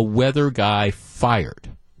got a weather guy fired.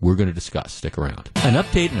 We're going to discuss. Stick around. An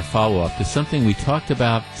update and a follow-up to something we talked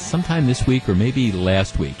about sometime this week or maybe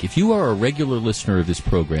last week. If you are a regular listener of this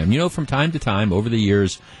program, from time to time over the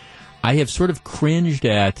years, I have sort of cringed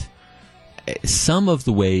at some of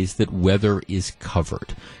the ways that weather is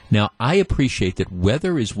covered. Now, I appreciate that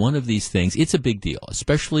weather is one of these things. It's a big deal,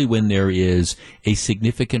 especially when there is a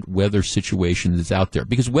significant weather situation that's out there,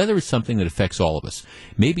 because weather is something that affects all of us.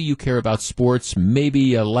 Maybe you care about sports, maybe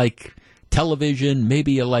you like television,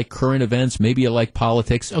 maybe you like current events, maybe you like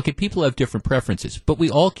politics. Okay, people have different preferences, but we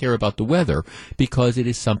all care about the weather because it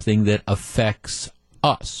is something that affects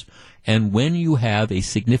us. And when you have a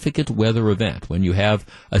significant weather event, when you have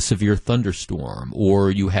a severe thunderstorm or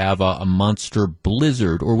you have a monster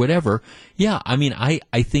blizzard or whatever,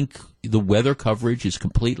 I think the weather coverage is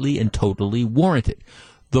completely and totally warranted.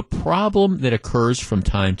 The problem that occurs from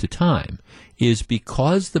time to time is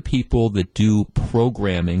because the people that do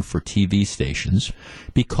programming for TV stations,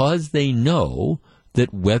 because they know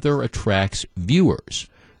that weather attracts viewers,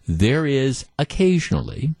 there is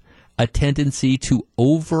occasionally a tendency to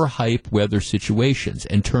overhype weather situations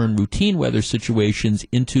and turn routine weather situations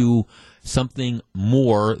into something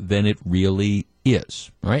more than it really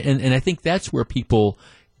is. All right? And I think that's where people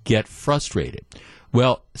get frustrated.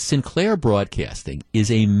 Well, Sinclair Broadcasting is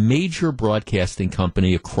a major broadcasting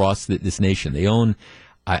company across this nation. They own,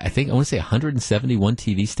 I want to say 171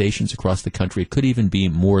 TV stations across the country. It could even be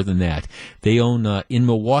more than that. They own, in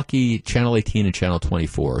Milwaukee, Channel 18 and Channel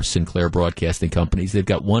 24, Sinclair Broadcasting Companies. They've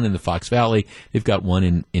got one in the Fox Valley. They've got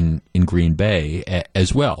one in Green Bay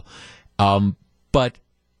as well. But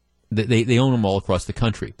they own them all across the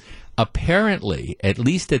country. Apparently, at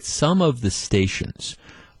least at some of the stations,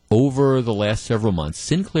 over the last several months,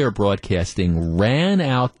 Sinclair Broadcasting ran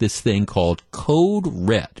out this thing called Code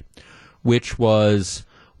Red, which was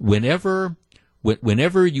whenever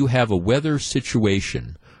you have a weather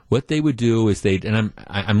situation, what they would do is and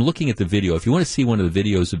I'm looking at the video. If you want to see one of the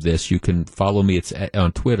videos of this, you can follow me. It's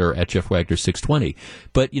on Twitter at Jeff Wagner 620.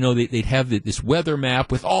 But they'd have this weather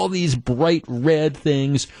map with all these bright red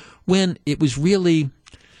things when it was really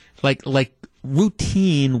like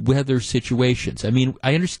routine weather situations.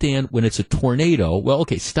 I understand when it's a tornado, well,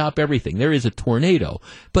 okay, stop everything. There is a tornado.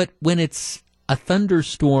 But when it's a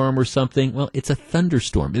thunderstorm or something, well, it's a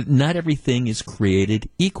thunderstorm. Not everything is created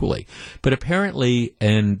equally. But apparently,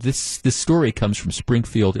 and this story comes from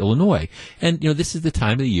Springfield, Illinois, and, this is the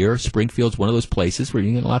time of the year. Springfield's one of those places where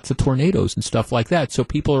you get lots of tornadoes and stuff like that, so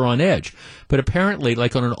people are on edge. But apparently,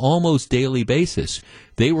 like on an almost daily basis,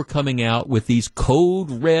 they were coming out with these code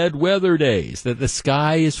red weather days, that the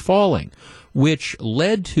sky is falling, which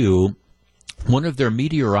led to one of their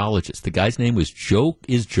meteorologists. The guy's name was Joe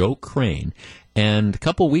Crane, and a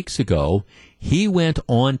couple weeks ago, he went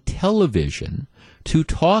on television to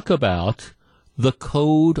talk about the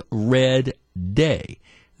Code Red Day.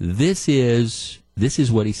 This is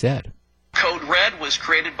what he said. Code Red was was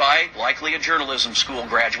created by likely a journalism school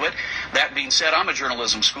graduate. That being said, I'm a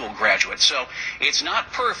journalism school graduate, so it's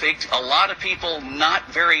not perfect. A lot of people not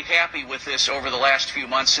very happy with this over the last few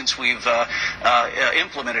months since we've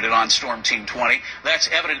implemented it on Storm Team 20. That's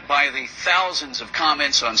evident by the thousands of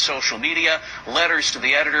comments on social media, letters to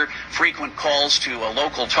the editor, frequent calls to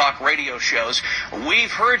local talk radio shows.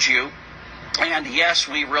 We've heard you. And yes,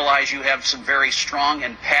 we realize you have some very strong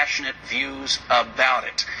and passionate views about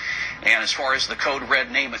it. And as far as the Code Red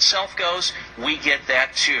name itself goes, we get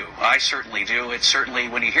that too. I certainly do. It's certainly,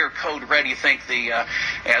 when you hear Code Red, you think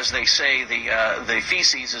as they say, the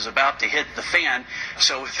feces is about to hit the fan.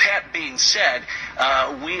 So with that being said,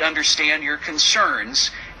 we understand your concerns.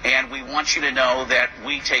 And we want you to know that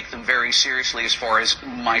we take them very seriously as far as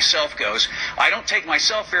myself goes. I don't take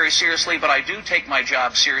myself very seriously, but I do take my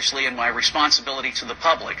job seriously and my responsibility to the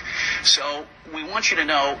public. So we want you to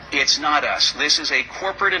know it's not us. This is a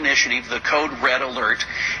corporate initiative, the Code Red Alert,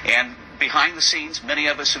 and behind the scenes, many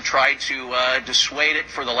of us have tried to dissuade it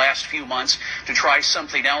for the last few months to try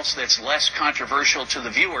something else that's less controversial to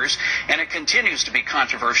the viewers, and it continues to be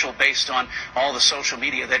controversial based on all the social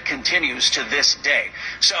media that continues to this day.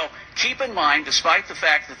 So keep in mind, despite the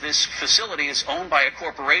fact that this facility is owned by a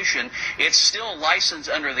corporation, it's still licensed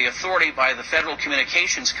under the authority by the Federal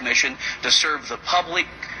Communications Commission to serve the public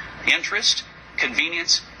interest,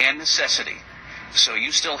 convenience, and necessity. So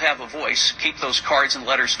you still have a voice. Keep those cards and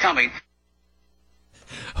letters coming.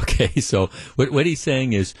 Okay, so what he's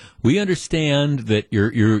saying is, we understand that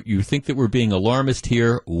you think that we're being alarmist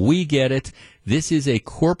here. We get it. This is a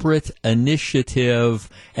corporate initiative,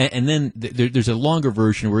 and then there's a longer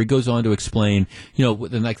version where he goes on to explain,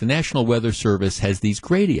 like the National Weather Service has these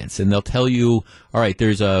gradients, and they'll tell you, all right,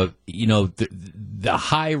 there's the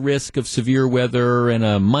high risk of severe weather and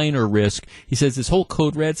a minor risk. He says this whole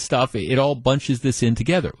Code Red stuff, it all bunches this in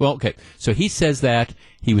together. Well, okay, so he says that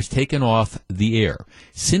he was taken off the air.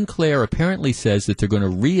 Sinclair apparently says that they're going to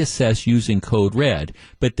reassess using Code Red,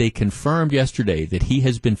 but they confirmed yesterday that he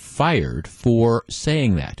has been fired for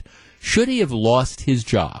saying that. Should he have lost his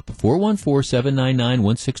job?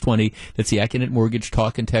 414-799-1620. That's the Accunet Mortgage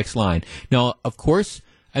talk and text line. Now, of course,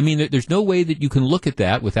 I mean, there's no way that you can look at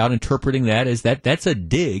that without interpreting that as that's a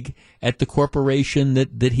dig at the corporation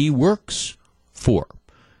that he works for.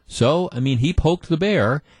 So, I mean, he poked the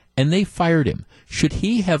bear, and they fired him. Should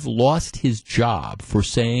he have lost his job for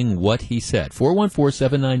saying what he said?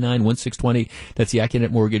 414-799-1620. That's the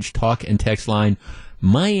Accunet Mortgage talk and text line.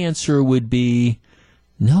 My answer would be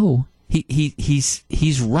no.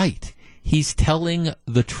 He's right. He's telling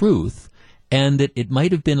the truth, and that it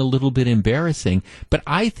might have been a little bit embarrassing. But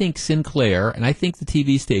I think Sinclair and I think the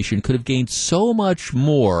TV station could have gained so much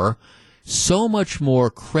more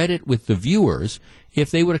credit with the viewers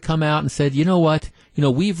if they would have come out and said, you know what?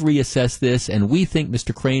 We've reassessed this, and we think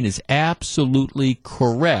Mr. Crane is absolutely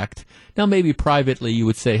correct. Now, maybe privately you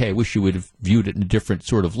would say, hey, I wish you would have viewed it in a different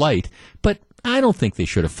sort of light. But I don't think they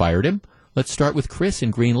should have fired him. Let's start with Chris in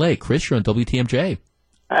Green Lake. Chris, you're on WTMJ.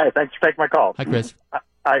 Hi, thanks for taking my call. Hi, Chris.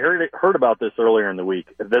 I heard about this earlier in the week.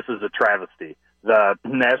 This is a travesty. The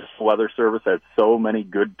National Weather Service has so many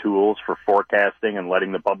good tools for forecasting and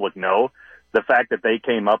letting the public know. The fact that they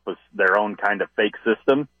came up with their own kind of fake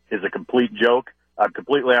system is a complete joke. I'm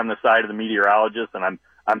completely on the side of the meteorologist, and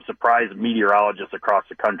I'm surprised meteorologists across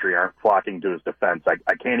the country aren't flocking to his defense. I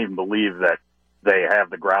can't even believe that they have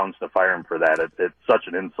the grounds to fire him for that. It's such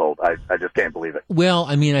an insult. I just can't believe it. Well,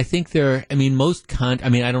 I mean, I think I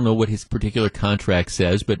don't know what his particular contract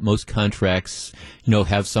says, but most contracts,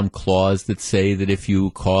 have some clause that say that if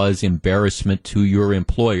you cause embarrassment to your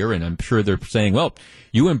employer, and I'm sure they're saying, well,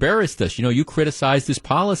 you embarrassed us, you criticized this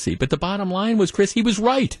policy. But the bottom line was, Chris, he was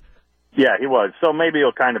right. Yeah, he was. So maybe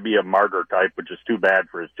he'll kind of be a martyr type, which is too bad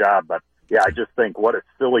for his job. But yeah, I just think what a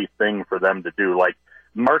silly thing for them to do. Like,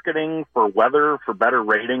 marketing for weather, for better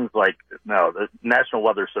ratings, no, the National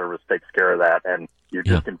Weather Service takes care of that, and you're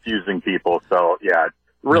just confusing people. So, yeah,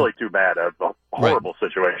 really too bad. A horrible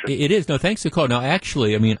situation. It is. No, thanks for the call. Now,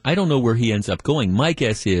 actually, I mean, I don't know where he ends up going. My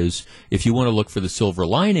guess is, if you want to look for the silver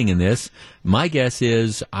lining in this, my guess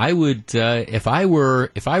is I would, if I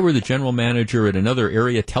were the general manager at another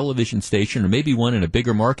area television station, or maybe one in a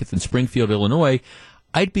bigger market than Springfield, Illinois,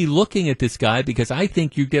 I'd be looking at this guy because I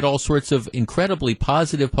think you get all sorts of incredibly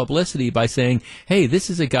positive publicity by saying, hey, this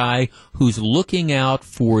is a guy who's looking out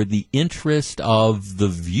for the interest of the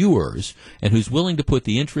viewers and who's willing to put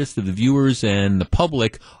the interest of the viewers and the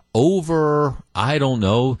public over, I don't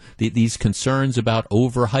know, these concerns about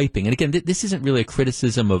overhyping. And again, this isn't really a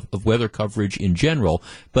criticism of weather coverage in general,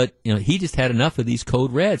 but he just had enough of these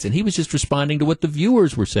Code Reds, and he was just responding to what the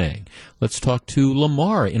viewers were saying. Let's talk to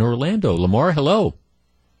Lamar in Orlando. Lamar, hello.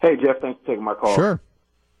 Hey, Jeff, thanks for taking my call. Sure.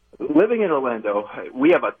 Living in Orlando,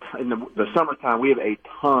 we have in the summertime, we have a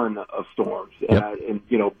ton of storms. Yep. And,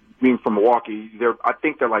 you know, being from Milwaukee, I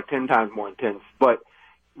think they're like 10 times more intense. But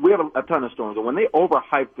we have a ton of storms. And when they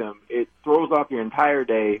overhype them, it throws off your entire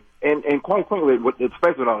day. And quite frankly,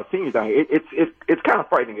 especially with all the seniors down here, it's kind of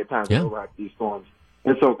frightening at times to overhype these storms.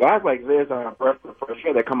 And so guys like this are a breath of fresh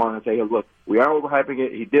air that come on and say, hey, look, we are overhyping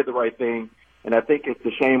it. He did the right thing. And I think it's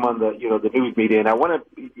a shame on the news media. And I want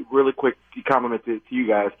to really quick compliment to you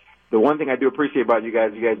guys. The one thing I do appreciate about you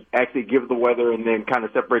guys actually give the weather and then kind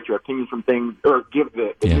of separate your opinion from things, or give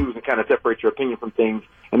the news and kind of separate your opinion from things.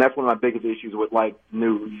 And that's one of my biggest issues with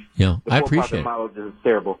news. Yeah, I appreciate it. Mileage is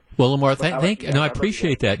terrible. Well, Lamar, I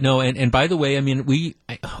appreciate that. No, and by the way, I mean we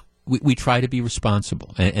try to be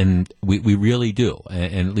responsible, and we really do.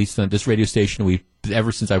 And at least on this radio station,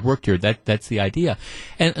 ever since I've worked here, that's the idea.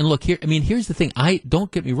 And look here, I mean, here's the thing.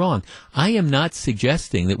 Don't get me wrong. I am not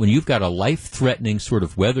suggesting that when you've got a life-threatening sort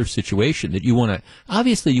of weather situation that you want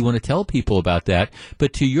to tell people about that.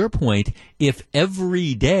 But to your point, if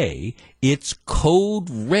every day it's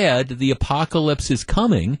code red, the apocalypse is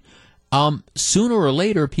coming, sooner or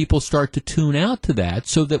later people start to tune out to that,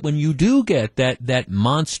 so that when you do get that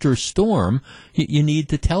monster storm, you need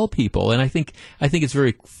to tell people. And I think it's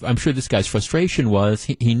I'm sure this guy's frustration was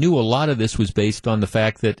he knew a lot of this was based on the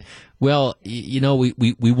fact that, well, we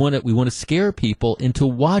want to scare people into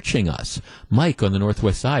watching us. Mike on the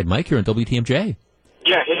Northwest Side. Mike, you're on WTMJ.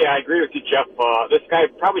 Yeah, hey, I agree with you, Jeff. This guy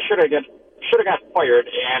probably should have got fired,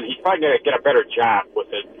 and he's probably going to get a better job with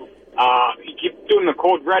it. He keeps doing the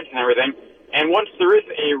code reds and everything, and once there is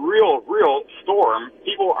a real storm,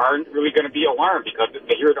 people aren't really going to be alarmed because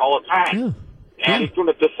they hear it all the time. Yeah. And he's doing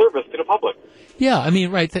a disservice to the public. Yeah, I mean,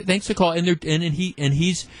 right. Thanks for the call. And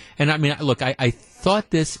I mean, look, I thought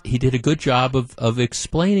he did a good job of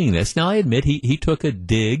explaining this. Now, I admit he took a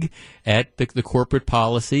dig at the corporate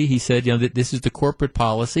policy. He said, that this is the corporate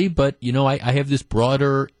policy, but I have this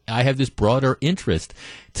broader interest.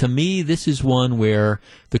 To me, this is one where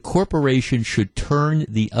the corporation should turn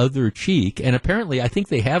the other cheek, and apparently I think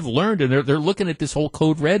they have learned, and they're looking at this whole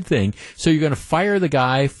code red thing. So you're going to fire the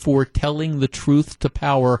guy for telling the truth to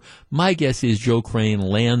power. My guess is Joe Crane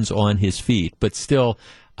lands on his feet, but still,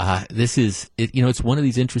 this is, it's one of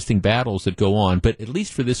these interesting battles that go on, but at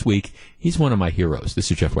least for this week, he's one of my heroes. This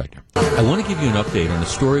is Jeff Wagner. I want to give you an update on a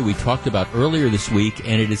story we talked about earlier this week,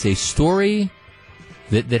 and it is a story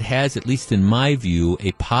that has, at least in my view,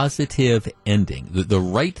 a positive ending. The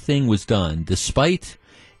right thing was done, despite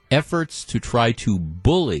efforts to try to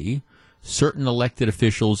bully certain elected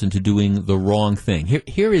officials into doing the wrong thing.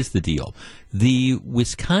 Here is the deal. The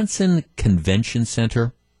Wisconsin Convention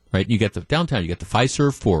Center, right? You got the downtown, you got the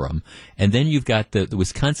Fiserv Forum, and then you've got the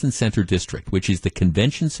Wisconsin Center District, which is the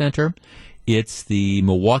convention center. It's the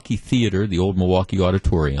Milwaukee Theater, the old Milwaukee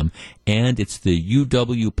Auditorium, and it's the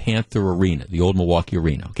UW Panther Arena, the old Milwaukee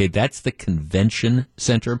Arena. Okay, that's the convention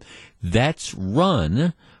center. That's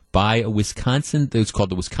run by it's called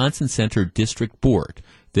the Wisconsin Center District Board,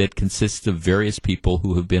 that consists of various people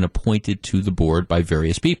who have been appointed to the board by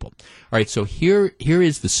various people. All right, so here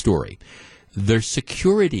is the story. Their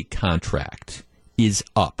security contract is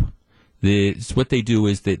up. What they do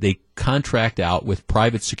is that they contract out with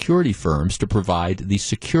private security firms to provide the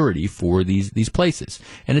security for these places.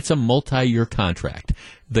 And it's a multi-year contract.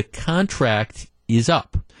 The contract is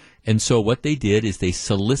up. And so what they did is they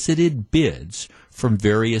solicited bids from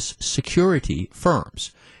various security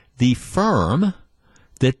firms. The firm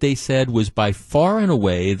that they said was by far and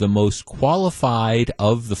away the most qualified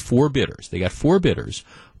of the four bidders, they got four bidders,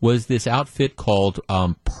 was this outfit called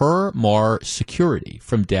Per-Mar Security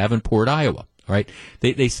from Davenport, Iowa. All right,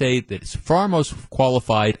 they say that it's far most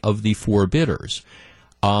qualified of the four bidders.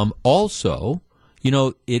 Also,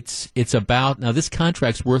 it's about, now this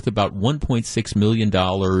contract's worth about $1.6 million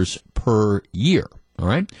per year. All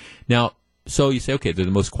right, now, so you say, okay, they're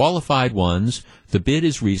the most qualified ones. The bid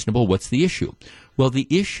is reasonable. What's the issue? Well, the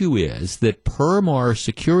issue is that Per-Mar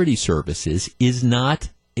Security Services is not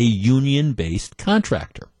a union-based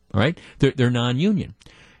contractor. All right, they're non-union.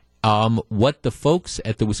 What the folks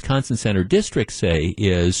at the Wisconsin Center District say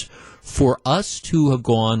is, for us to have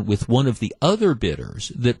gone with one of the other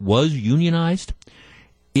bidders that was unionized,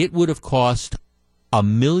 it would have cost $1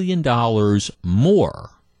 million more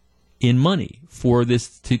in money for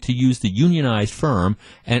this to use the unionized firm,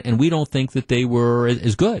 and we don't think that they were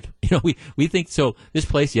as good. We think so. This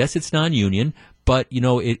place, yes, it's non-union, but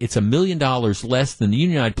it's $1 million less than the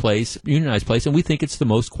unionized place, and we think it's the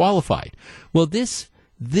most qualified. Well, this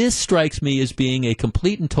this strikes me as being a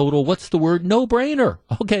complete and total, what's the word, no-brainer.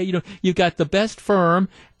 Okay, you've got the best firm,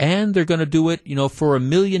 and they're going to do it, for $1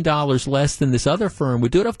 million less than this other firm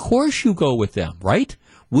would do it. Of course you go with them, right?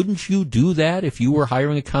 Wouldn't you do that if you were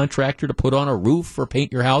hiring a contractor to put on a roof or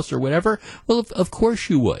paint your house or whatever? Well, of course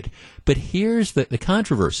you would. But here's the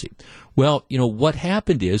controversy. Well, what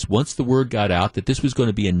happened is once the word got out that this was going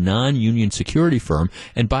to be a non-union security firm,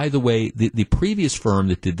 and by the way, the previous firm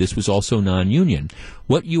that did this was also non-union,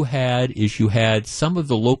 what you had is you had some of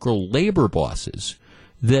the local labor bosses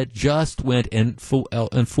that just went en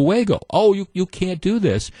fuego. Oh, you can't do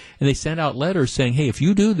this. And they sent out letters saying, hey, if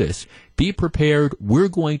you do this, be prepared. We're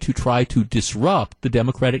going to try to disrupt the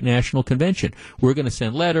Democratic National Convention. We're going to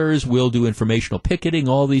send letters. We'll do informational picketing,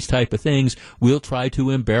 all these type of things. We'll try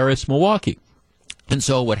to embarrass Milwaukee. And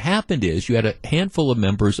so what happened is you had a handful of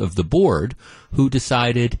members of the board who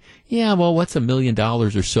decided, yeah, well, what's $1 million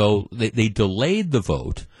or so? They delayed the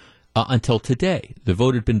vote until today. The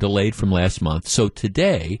vote had been delayed from last month. So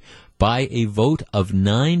today, by a vote of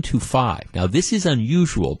 9-5. Now, this is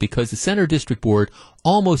unusual because the Center District Board,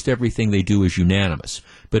 almost everything they do is unanimous.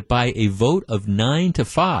 But by a vote of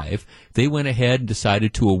 9-5, they went ahead and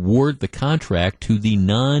decided to award the contract to the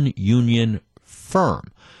non-union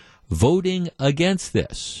firm. Voting against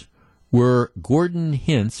this were Gordon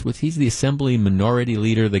Hintz, he's the Assembly Minority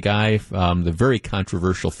Leader, the guy, the very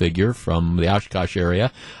controversial figure from the Oshkosh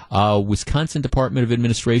area, Wisconsin Department of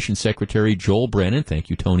Administration Secretary Joel Brennan, thank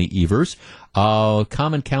you, Tony Evers,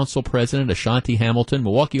 Common Council President Ashanti Hamilton,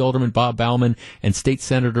 Milwaukee Alderman Bob Bauman, and State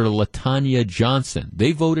Senator LaTanya Johnson.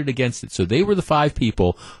 They voted against it. So they were the 5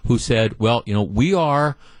 people who said, well,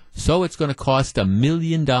 so it's going to cost $1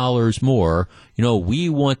 million more. We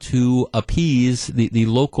want to appease the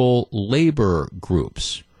local labor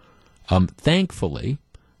groups. Thankfully,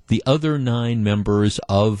 the other 9 members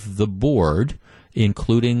of the board,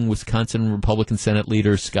 including Wisconsin Republican Senate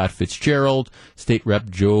Leader Scott Fitzgerald, State Rep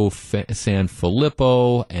Joe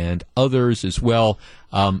Sanfilippo, and others as well,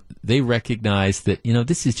 they recognized that,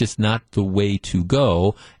 this is just not the way to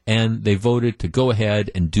go, and they voted to go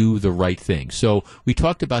ahead and do the right thing. So we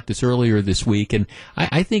talked about this earlier this week, and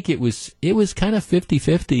I think it was kind of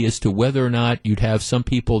 50-50 as to whether or not you'd have some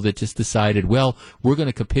people that just decided, well, we're going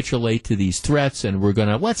to capitulate to these threats, and we're going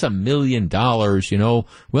to, what's $1 million,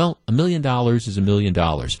 Well, $1 million is $1 million.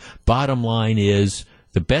 Bottom line is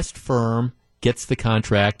the best firm gets the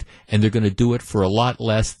contract, and they're going to do it for a lot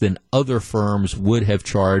less than other firms would have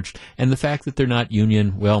charged. And the fact that they're not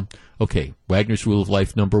union, well, okay, Wagner's rule of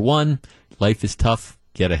life number 1, life is tough,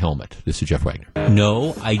 get a helmet. This is Jeff Wagner.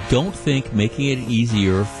 No, I don't think making it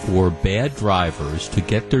easier for bad drivers to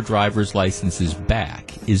get their driver's licenses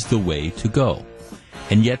back is the way to go.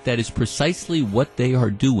 And yet that is precisely what they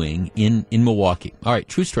are doing in Milwaukee. All right,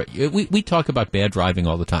 true story. We talk about bad driving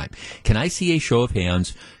all the time. Can I see a show of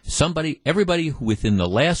hands? Everybody who within the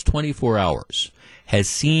last 24 hours has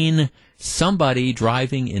seen somebody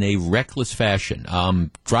driving in a reckless fashion,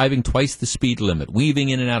 driving twice the speed limit, weaving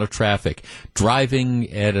in and out of traffic,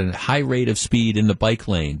 driving at a high rate of speed in the bike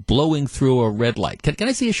lane, blowing through a red light. Can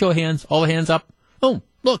I see a show of hands? All the hands up? Oh,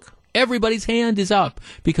 look. Everybody's hand is up,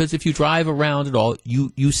 because if you drive around at all,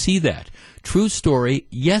 you see that. True story,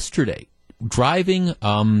 yesterday, driving,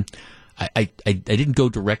 I didn't go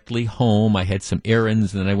directly home. I had some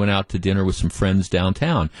errands, and then I went out to dinner with some friends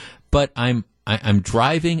downtown. But I'm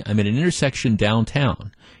driving, I'm at an intersection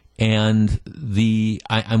downtown, and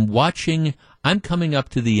I'm coming up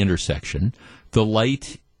to the intersection. The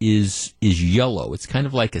light is yellow. It's kind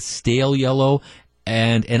of like a stale yellow.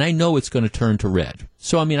 And I know it's going to turn to red.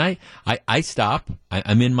 So, I stop.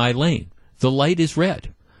 I'm in my lane. The light is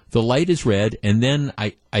red. And then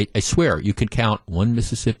I swear, you can count 1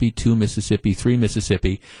 Mississippi, 2 Mississippi, 3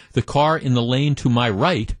 Mississippi. The car in the lane to my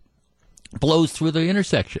right blows through the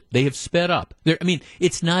intersection. They have sped up.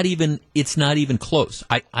 It's not even close.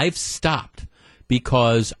 I've stopped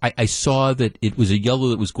because I saw that it was a yellow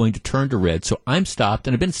that was going to turn to red. So I'm stopped,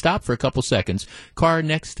 and I've been stopped for a couple seconds. Car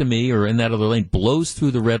next to me or in that other lane blows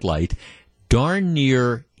through the red light, darn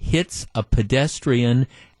near hits a pedestrian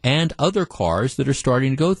and other cars that are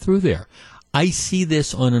starting to go through there. I see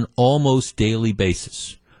this on an almost daily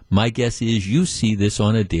basis. My guess is you see this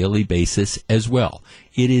on a daily basis as well.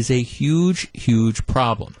 It is a huge, huge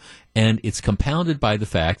problem. And it's compounded by the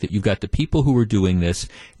fact that you've got the people who are doing this,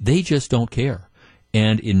 they just don't care.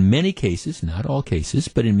 And in many cases, not all cases,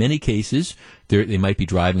 but in many cases, they might be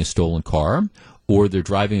driving a stolen car, or they're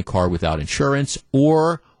driving a car without insurance,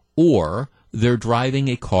 or they're driving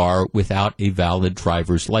a car without a valid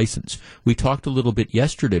driver's license. We talked a little bit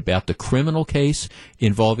yesterday about the criminal case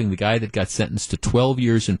involving the guy that got sentenced to 12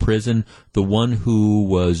 years in prison, the one who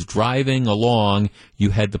was driving along. You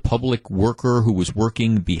had the public worker who was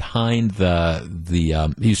working behind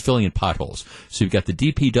he was filling in potholes. So you've got the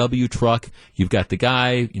DPW truck, you've got the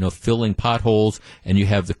guy, filling potholes, and you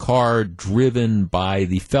have the car driven by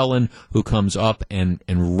the felon who comes up and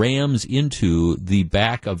rams into the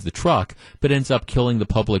back of the truck, but ends up killing the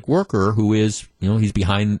public worker who is, he's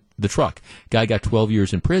behind the truck. Guy got 12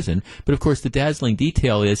 years in prison. But, of course, the dazzling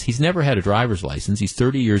detail is he's never had a driver's license. He's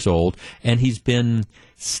 30 years old, and he's been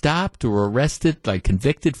stopped or arrested,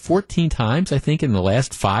 convicted 14 times, I think, in the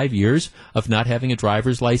last 5 years of not having a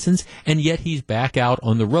driver's license, and yet he's back out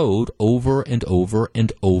on the road over and over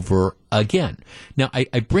and over again. Now,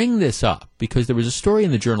 I bring this up because there was a story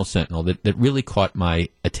in the Journal-Sentinel that really caught my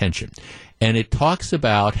attention. And it talks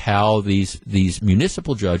about how these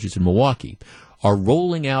municipal judges in Milwaukee are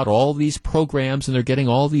rolling out all these programs and they're getting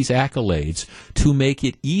all these accolades to make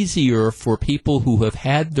it easier for people who have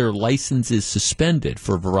had their licenses suspended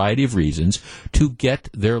for a variety of reasons to get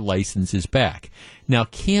their licenses back. Now,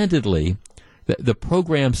 candidly, the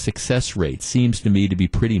program success rate seems to me to be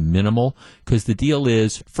pretty minimal because the deal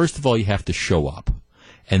is, first of all, you have to show up.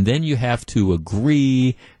 And then you have to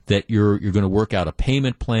agree that you're going to work out a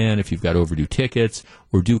payment plan if you've got overdue tickets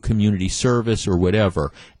or do community service or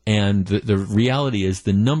whatever. And the reality is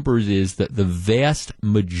the numbers is that the vast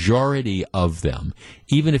majority of them,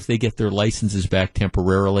 even if they get their licenses back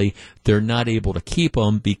temporarily, they're not able to keep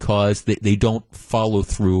them because they don't follow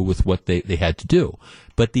through with what they had to do.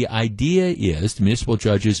 But the idea is, the municipal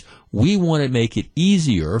judges, we want to make it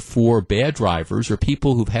easier for bad drivers or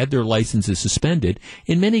people who've had their licenses suspended,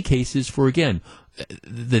 in many cases for, again,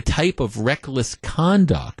 the type of reckless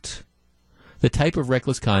conduct that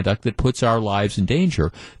puts our lives in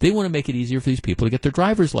danger. They want to make it easier for these people to get their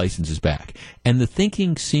driver's licenses back. And the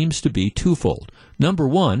thinking seems to be twofold. Number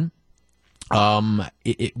one,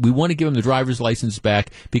 we want to give them the driver's license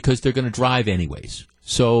back because they're going to drive anyways.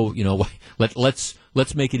 So,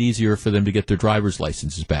 let's make it easier for them to get their driver's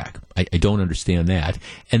licenses back. I don't understand that.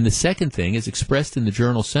 And the second thing is expressed in the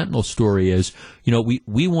Journal-Sentinel story is,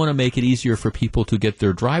 we want to make it easier for people to get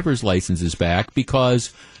their driver's licenses back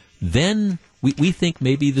because then we think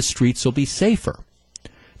maybe the streets will be safer.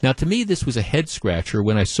 Now, to me, this was a head-scratcher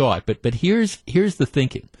when I saw it, but here's the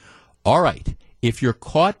thinking. All right, if you're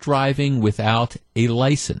caught driving without a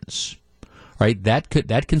license, right, that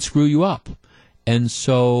can screw you up. And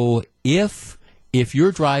so if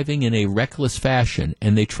you're driving in a reckless fashion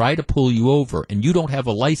and they try to pull you over and you don't have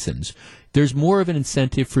a license, there's more of an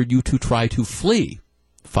incentive for you to try to flee.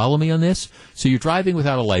 Follow me on this? So you're driving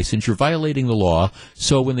without a license, you're violating the law,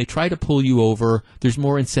 so when they try to pull you over, there's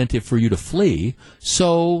more incentive for you to flee.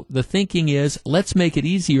 So the thinking is, let's make it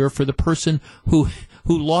easier for the person who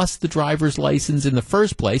lost the driver's license in the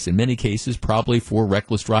first place, in many cases probably for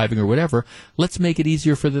reckless driving or whatever, let's make it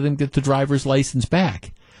easier for them to get the driver's license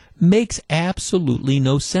back. Makes absolutely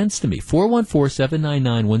no sense to me.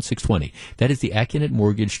 414-799-1620. That is the Acunet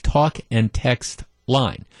Mortgage talk and text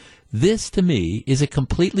line. This, to me, is a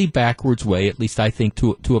completely backwards way, at least I think,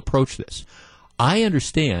 to approach this. I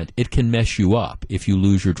understand it can mess you up if you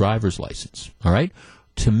lose your driver's license. All right?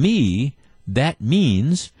 To me, that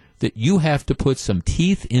means that you have to put some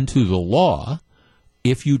teeth into the law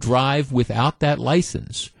if you drive without that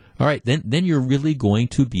license. All right, then you're really going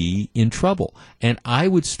to be in trouble. And I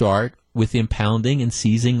would start with impounding and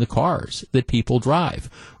seizing the cars that people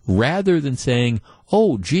drive, rather than saying,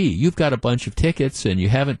 oh, gee, you've got a bunch of tickets and you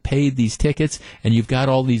haven't paid these tickets and you've got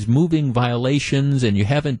all these moving violations and you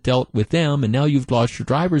haven't dealt with them and now you've lost your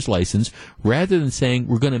driver's license, rather than saying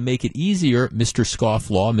we're going to make it easier, Mr.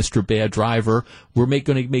 Scofflaw, Mr. Bad Driver, we're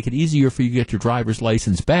going to make it easier for you to get your driver's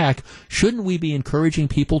license back. Shouldn't we be encouraging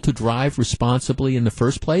people to drive responsibly in the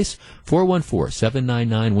first place?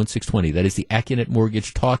 414-799-1620. That is the Acunet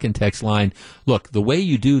Mortgage talk and text line. Look, the way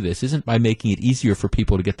you do this isn't by making it easier for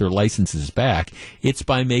people to get their licenses back. It's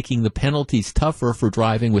by making the penalties tougher for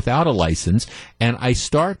driving without a license. And I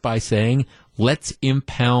start by saying, let's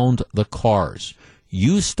impound the cars.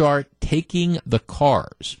 You start taking the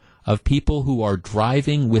cars of people who are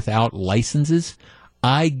driving without licenses,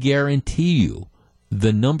 I guarantee you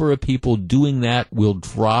the number of people doing that will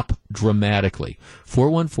drop dramatically.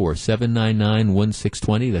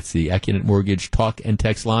 414-799-1620. That's the Acunet Mortgage talk and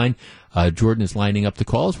text line. Jordan is lining up the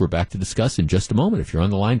calls. We're back to discuss in just a moment. If you're on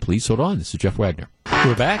the line, please hold on. This is Jeff Wagner.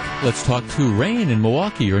 We're back. Let's talk to Rain in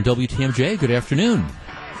Milwaukee. You're on WTMJ. Good afternoon.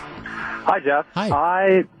 Hi, Jeff.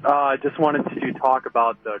 Hi. I just wanted to talk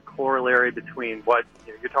about the corollary between what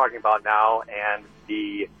you're talking about now and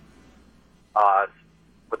the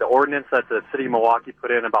with the ordinance that the city of Milwaukee put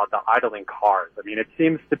in about the idling cars. I mean, it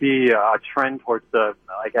seems to be a trend towards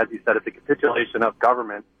like as you said, it's a capitulation of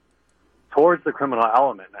government towards the criminal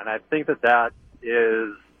element. And I think that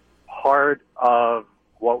is part of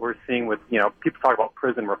what we're seeing with, people talk about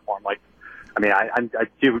prison reform. Like, I mean, I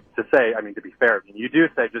do to say, I mean, to be fair, you do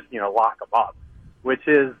say just, lock them up, which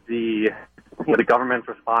is the government's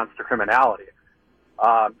response to criminality.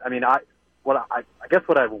 I guess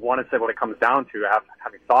what I want to say, what it comes down to,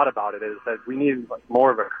 having thought about it, is that we need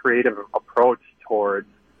more of a creative approach towards,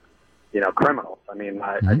 criminals. I mean,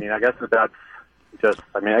 I guess that's just,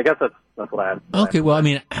 I guess that's what I have. Okay, well, I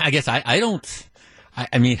mean, I guess I don't.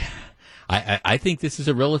 I think this is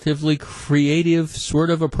a relatively creative sort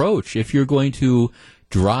of approach. If you're going to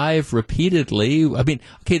drive repeatedly, I mean,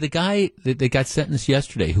 okay, the guy that got sentenced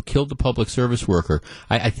yesterday who killed the public service worker,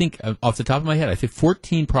 I think, off the top of my head, I think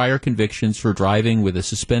 14 prior convictions for driving with a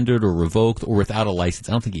suspended or revoked or without a license.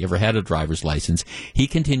 I don't think he ever had a driver's license. He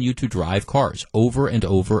continued to drive cars over and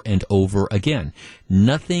over and over again.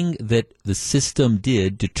 Nothing that the system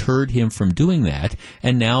did deterred him from doing that,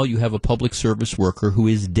 and now you have a public service worker who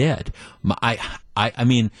is dead. I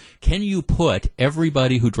mean, can you put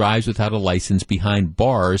everybody who drives without a license behind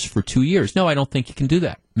bars for 2 years? No, I don't think you can do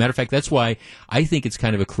that. Matter of fact, that's why I think it's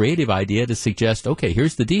kind of a creative idea to suggest, okay,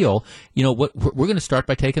 here's the deal. We're going to start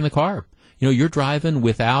by taking the car. You're driving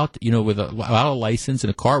without a license in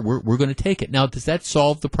a car. We're going to take it. Now, does that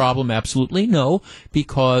solve the problem? Absolutely no,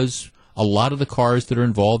 because a lot of the cars that are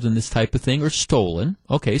involved in this type of thing are stolen.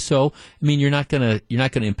 Okay, so I mean, you're not gonna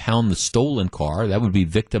impound the stolen car. That would be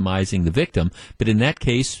victimizing the victim. But in that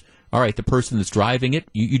case, all right, the person that's driving it,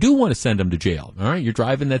 you do want to send them to jail. All right, you're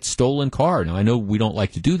driving that stolen car. Now, I know we don't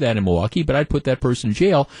like to do that in Milwaukee, but I'd put that person in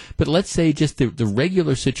jail. But let's say just the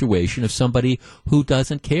regular situation of somebody who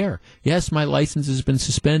doesn't care. Yes, my license has been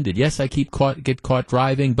suspended. Yes, I get caught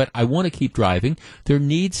driving, but I want to keep driving. There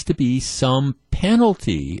needs to be some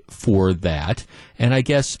penalty for that. And I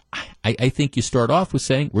guess I think you start off with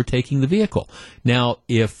saying we're taking the vehicle. Now,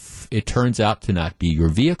 if it turns out to not be your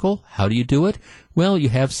vehicle, how do you do it? Well, you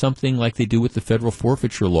have something like they do with the federal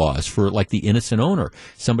forfeiture laws for like the innocent owner.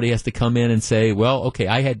 Somebody has to come in and say, well, okay,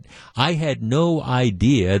 I had no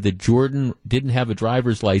idea that Jordan didn't have a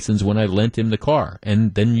driver's license when I lent him the car.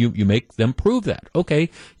 And then you make them prove that. Okay,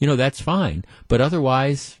 that's fine. But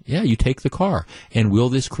otherwise, yeah, you take the car. And will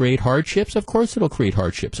this create hardships? Of course it'll create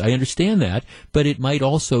hardships. I understand that. But it might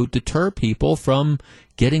also deter people from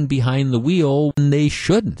getting behind the wheel when they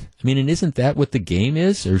shouldn't. I mean, and isn't that what the game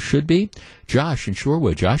is or should be? Josh in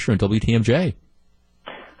Shorewood. Josh, you're on WTMJ.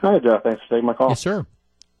 Hi, Jeff. Thanks for taking my call. Yes, sir.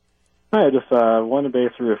 Hi, I just wanted to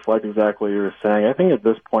basically reflect exactly what you were saying. I think at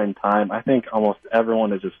this point in time, I think almost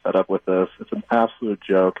everyone is just fed up with this. It's an absolute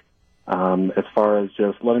joke as far as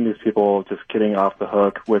just letting these people just getting off the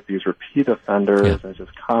hook with these repeat offenders. Yeah. And it's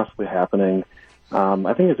just constantly happening.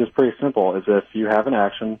 I think it's just pretty simple. Is if you have an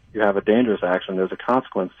action, you have a dangerous action, there's a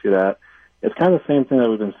consequence to that. It's kind of the same thing that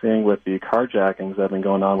we've been seeing with the carjackings that have been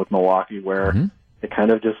going on with Milwaukee, where it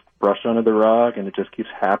kind of just brushed under the rug and it just keeps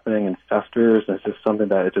happening and festers, and it's just something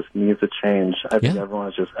that it just needs to change. I think everyone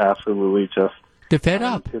is just absolutely just they're fed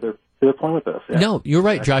up to the point with this. Yeah. No, you're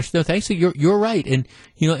right, Josh. No, thanks. You're right, and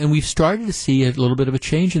and we've started to see a little bit of a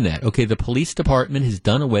change in that. Okay, the police department has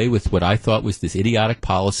done away with what I thought was this idiotic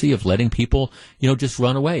policy of letting people, just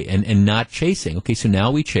run away and not chasing. Okay, so now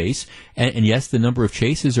we chase, and yes, the number of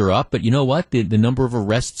chases are up, but you know what? The number of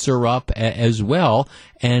arrests are up as well.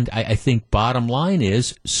 And I think bottom line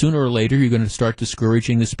is, sooner or later, you're going to start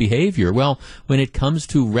discouraging this behavior. Well, when it comes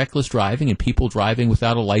to reckless driving and people driving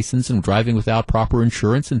without a license and driving without proper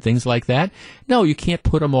insurance and things like that, no, you can't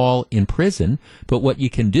put them all in prison. But what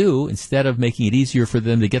you can do, instead of making it easier for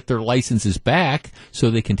them to get their licenses back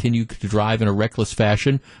so they continue to drive in a reckless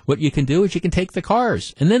fashion, what you can do is you can take the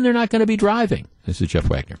cars, and then they're not going to be driving. This is Jeff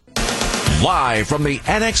Wagner. Live from the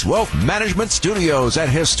Annex Wealth Management Studios at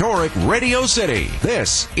historic Radio City,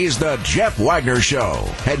 this is the Jeff Wagner Show.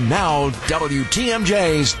 And now,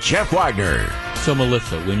 WTMJ's Jeff Wagner. So,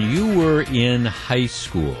 Melissa, when you were in high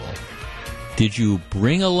school, did you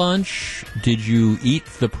bring a lunch? Did you eat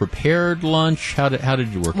the prepared lunch? How did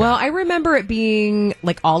you work? Well, I remember it being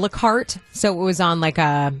like a la carte, so it was on like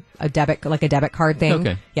a debit card thing.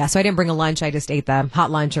 Okay. Yeah, so I didn't bring a lunch. I just ate the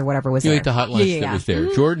hot lunch or whatever was there. You ate the hot lunch that was there.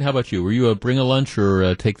 Mm-hmm. Jordan, how about you? Were you a bring a lunch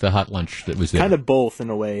or take the hot lunch that was there? Kind of both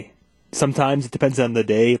in a way. Sometimes it depends on the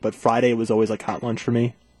day, but Friday was always like hot lunch for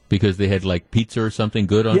me. because they had like pizza or something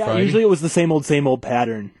good on Friday? Yeah, usually it was the same old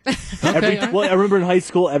pattern. Well, I remember in high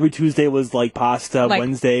school, every Tuesday was like pasta, Like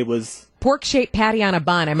Wednesday was pork-shaped patty on a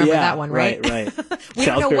bun. I remember that one, right? Right. We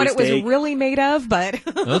don't know what it was really made of, but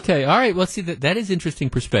Okay, all right. Well, see, that is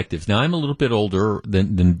interesting perspectives. Now, I'm a little bit older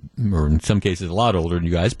than, or in some cases a lot older than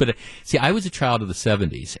you guys, but see, I was a child of the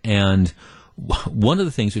 70s, and one of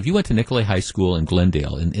the things, if you went to Nicolay High School in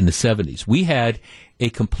Glendale in the 70s, we had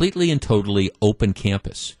a completely and totally open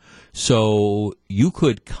campus. So you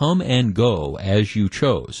could come and go as you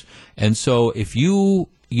chose. And so if you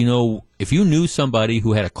knew somebody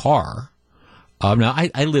who had a car, now,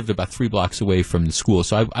 I lived about 3 blocks away from the school,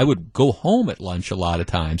 so I would go home at lunch a lot of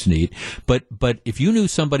times, neat. But if you knew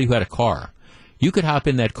somebody who had a car, you could hop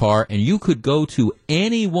in that car and you could go to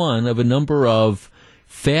any one of a number of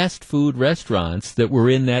fast food restaurants that were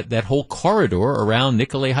in that whole corridor around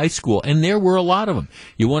Nicolay High School, and there were a lot of them.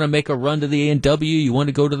 You want to make a run to the A&W, you want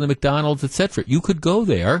to go to the McDonald's, etc. You could go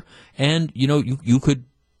there, and you could.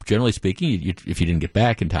 Generally speaking, if you didn't get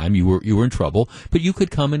back in time, you were in trouble. But you could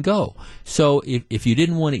come and go. So if you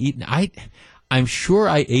didn't want to eat, I'm sure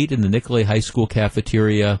I ate in the Nicolay High School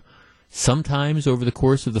cafeteria sometimes over the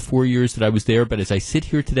course of the 4 years that I was there. But as I sit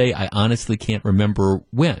here today, I honestly can't remember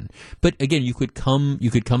when. But again, you could come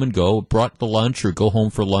and go, brought the lunch, or go home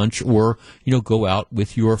for lunch, or go out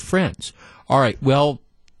with your friends. All right. Well,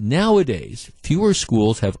 nowadays, fewer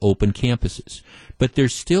schools have open campuses. But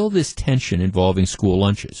there's still this tension involving school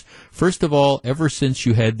lunches. First of all, ever since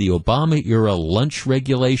you had the Obama-era lunch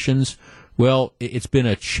regulations, well, it's been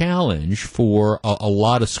a challenge for a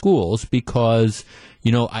lot of schools because,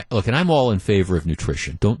 and I'm all in favor of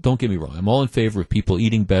nutrition. Don't get me wrong. I'm all in favor of people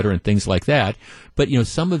eating better and things like that. But,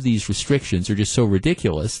 some of these restrictions are just so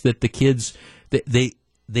ridiculous that the kids,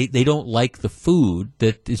 they don't like the food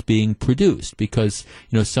that is being produced because,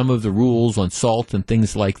 some of the rules on salt and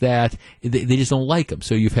things like that, they just don't like them.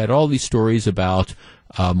 So you've had all these stories about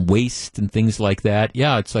waste and things like that.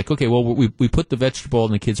 Yeah, it's like, okay, well, we put the vegetable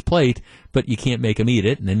on the kid's plate, but you can't make them eat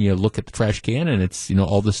it. And then you look at the trash can and it's,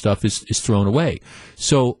 all the stuff is thrown away.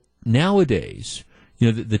 So nowadays,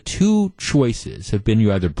 the two choices have been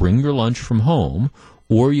you either bring your lunch from home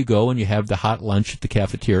or you go and you have the hot lunch at the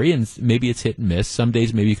cafeteria, and maybe it's hit and miss. Some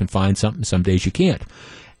days maybe you can find something, some days you can't.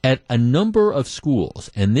 At a number of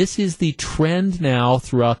schools, and this is the trend now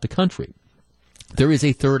throughout the country, there is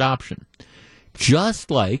a third option.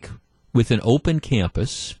 Just like with an open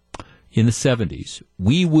campus in the 70s,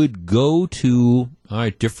 we would go to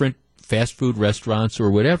different fast food restaurants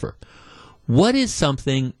or whatever. What is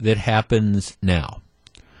something that happens now?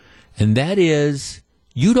 And that is,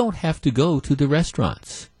 you don't have to go to the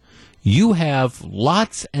restaurants. You have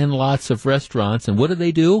lots and lots of restaurants, and what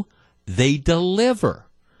do? They deliver.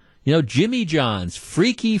 Jimmy John's,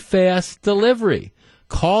 freaky fast delivery.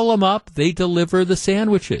 Call them up, they deliver the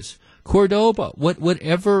sandwiches. Cordoba,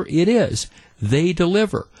 whatever it is, they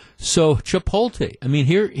deliver. So Chipotle,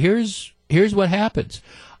 here's what happens.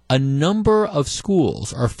 A number of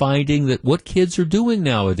schools are finding that what kids are doing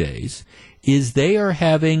nowadays is they are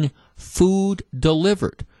having food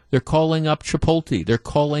delivered. They're calling up Chipotle. They're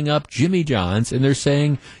calling up Jimmy John's, and they're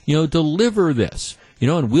saying, deliver this.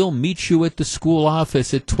 And we'll meet you at the school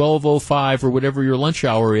office at 12:05 or whatever your lunch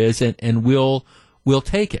hour is, and we'll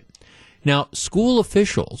take it. Now, school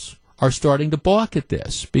officials are starting to balk at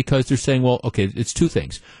this because they're saying, well, okay, it's two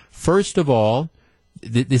things. First of all,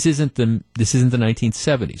 this isn't the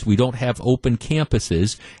 1970s. We don't have open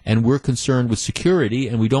campuses, and we're concerned with security,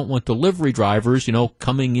 and we don't want delivery drivers,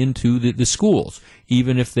 coming into the schools,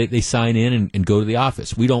 even if they sign in and go to the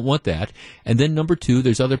office. We don't want that. And then number two,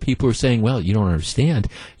 there's other people who are saying, well, you don't understand.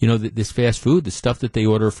 This fast food, the stuff that they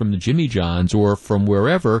order from the Jimmy John's or from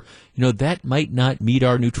wherever, that might not meet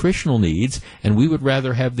our nutritional needs, and we would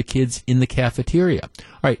rather have the kids in the cafeteria.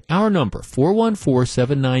 All right, our number,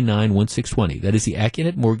 414-799-1620. That is the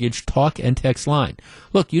Accunet Mortgage talk and text line.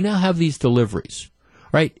 Look, you now have these deliveries,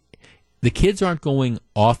 right? The kids aren't going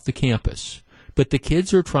off the campus, but the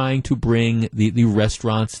kids are trying to bring the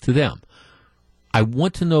restaurants to them. I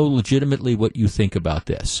want to know legitimately what you think about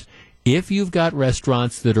this. If you've got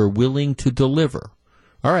restaurants that are willing to deliver,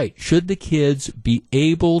 all right, should the kids be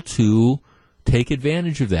able to take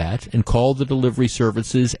advantage of that and call the delivery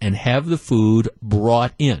services and have the food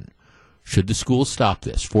brought in? Should the schools stop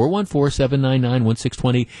this?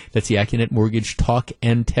 414-799-1620. That's the Accunet Mortgage talk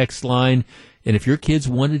and text line. And if your kids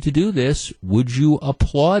wanted to do this, would you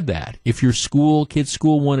applaud that? If your kid's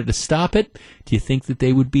school wanted to stop it, do you think that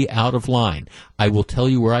they would be out of line? I will tell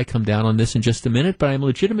you where I come down on this in just a minute, but I'm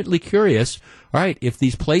legitimately curious. All right, if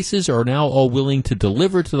these places are now all willing to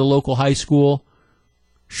deliver to the local high school,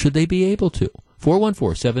 should they be able to?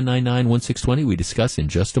 414-799-1620. We discuss in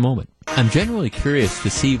just a moment. I'm genuinely curious to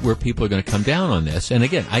see where people are going to come down on this. And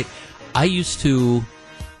again, I used to,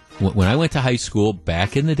 when I went to high school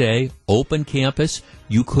back in the day, open campus,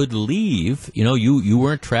 you could leave. You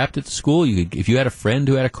weren't trapped at the school. You could, if you had a friend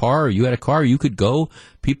who had a car, or you had a car, you could go.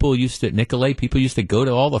 People used to go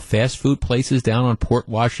to all the fast food places down on Port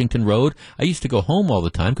Washington Road. I used to go home all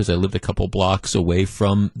the time because I lived a couple blocks away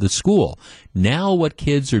from the school. Now what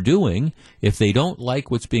kids are doing, if they don't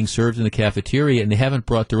like what's being served in the cafeteria and they haven't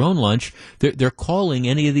brought their own lunch, they're calling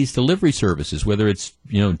any of these delivery services, whether it's,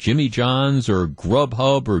 Jimmy John's or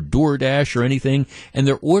Grubhub or DoorDash or anything, and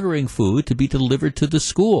they're ordering food to be delivered to the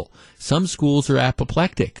school. Some schools are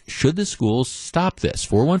apoplectic. Should the schools stop this?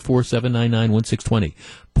 414-799-1620.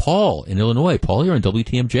 Paul in Illinois. Paul, you're on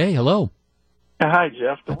WTMJ. Hello. Hi,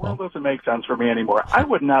 Jeff. The world doesn't make sense for me anymore. I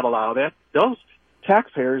would not allow that. Those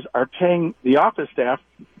taxpayers are paying the office staff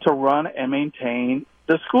to run and maintain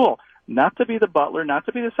the school, not to be the butler, not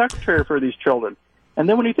to be the secretary for these children. And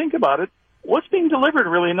then when you think about it, what's being delivered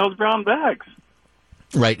really in those brown bags?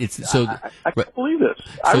 Right. I can't believe this.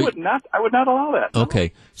 I would not allow that.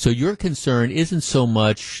 Okay. So your concern isn't so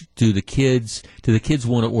much do the kids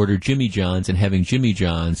want to order Jimmy John's and having Jimmy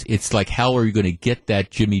John's. It's like, how are you going to get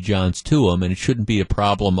that Jimmy John's to them? And it shouldn't be a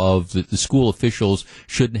problem of the school officials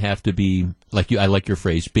shouldn't have to be, I like your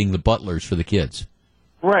phrase, being the butlers for the kids.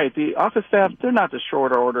 Right. The office staff, they're not the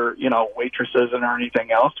short order, waitresses and or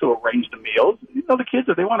anything else to arrange the meals. The kids,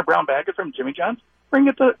 if they want a brown bag from Jimmy John's, bring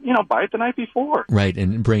it buy it the night before. Right,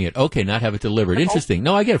 and bring it. Okay, not have it delivered. Interesting.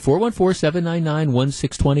 No, I get it.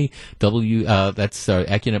 414-799-1620. That's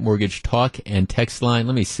Accunet Mortgage talk and text line.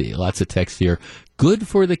 Let me see. Lots of text here. Good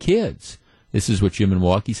for the kids. This is what Jim in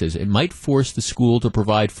Milwaukee says. It might force the school to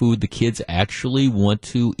provide food the kids actually want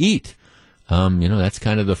to eat. That's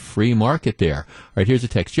kind of the free market there. All right, here's a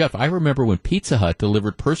text. Jeff, I remember when Pizza Hut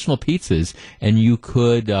delivered personal pizzas and you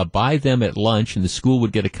could buy them at lunch and the school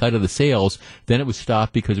would get a cut of the sales. Then it was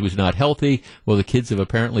stopped because it was not healthy. Well, the kids have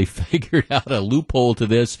apparently figured out a loophole to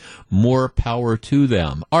this. More power to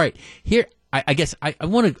them. All right, here, I guess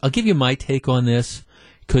I'll give you my take on this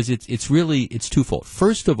because it's twofold.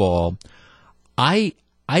 First of all, I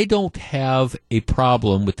don't have a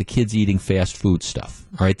problem with the kids eating fast food stuff.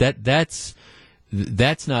 All right, that's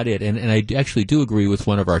not it. And I actually do agree with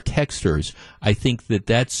one of our texters. I think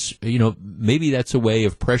that's, maybe that's a way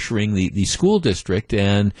of pressuring the school district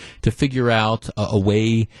and to figure out a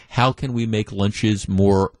way, how can we make lunches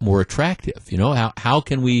more attractive? How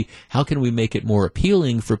can we make it more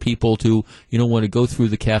appealing for people to, want to go through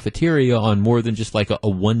the cafeteria on more than just like a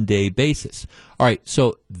one-day basis? All right.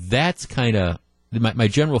 So that's kind of my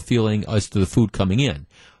general feeling as to the food coming in.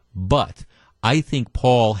 But I think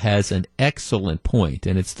Paul has an excellent point,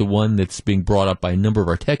 and it's the one that's being brought up by a number of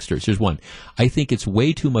our texters. Here's one. I think it's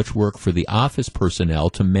way too much work for the office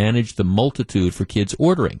personnel to manage the multitude for kids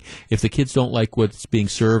ordering. If the kids don't like what's being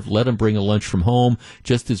served, let them bring a lunch from home,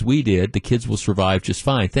 just as we did. The kids will survive just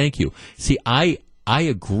fine. Thank you. See, I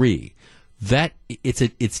agree that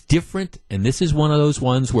it's different, and this is one of those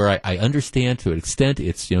ones where I understand to an extent.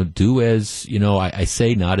 It's do as I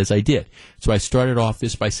say, not as I did. So I started off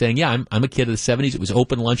this by saying, yeah, I'm a kid of the 70s. It was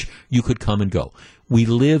open lunch. You could come and go. We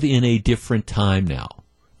live in a different time now.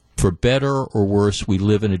 For better or worse, we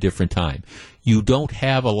live in a different time. You don't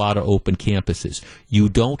have a lot of open campuses. You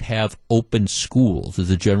don't have open schools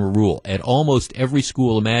as a general rule. At almost every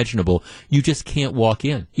school imaginable, you just can't walk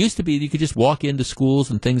in. Used to be you could just walk into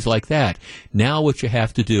schools and things like that. Now what you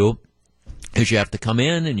have to do is you have to come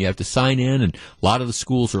in and you have to sign in, and a lot of the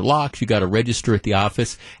schools are locked. You got to register at the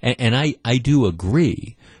office. And I do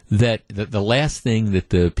agree that the last thing that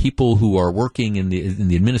the people who are working in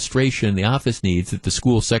the administration, the office needs, that the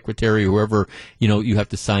school secretary, whoever, you have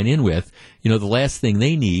to sign in with, the last thing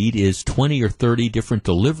they need is 20 or 30 different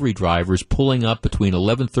delivery drivers pulling up between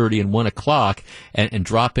 11:30 and 1 o'clock and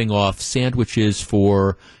dropping off sandwiches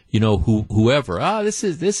for, whoever. This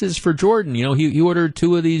is for Jordan. He ordered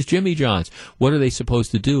 2 of these Jimmy John's. What are they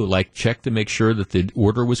supposed to do? Like check to make sure that the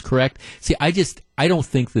order was correct? See, I don't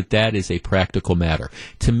think that is a practical matter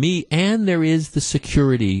to me. And there is the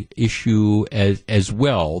security issue as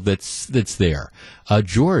well that's there.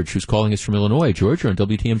 George, who's calling us from Illinois. George, you're on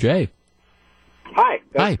WTMJ. Hi.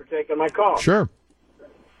 Thanks for taking my call. Sure.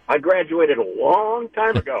 I graduated a long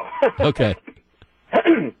time ago. Okay.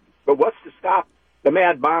 But what's to stop the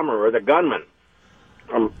mad bomber or the gunman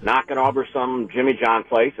from knocking over some Jimmy John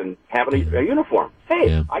place and having a uniform? Hey,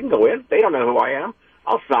 yeah. I can go in. They don't know who I am.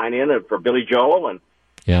 I'll sign in for Billy Joel and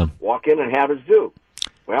walk in and have his due.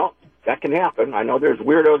 Well, that can happen. I know there's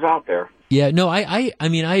weirdos out there. Yeah, no, I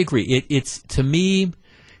mean, I agree. It's to me,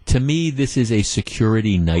 to me, this is a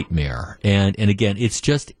security nightmare. And again, it's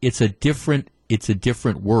a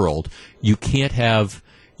different world. You can't have,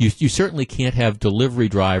 you certainly can't have delivery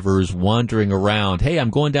drivers wandering around. Hey, I'm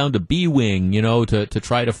going down to B Wing, to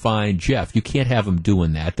try to find Jeff. You can't have them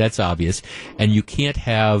doing that. That's obvious. And you can't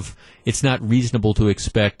have, it's not reasonable to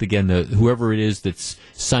expect, again, whoever it is that's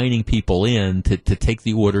signing people in to take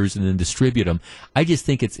the orders and then distribute them. I just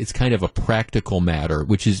think it's kind of a practical matter,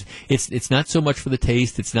 which is, it's not so much for the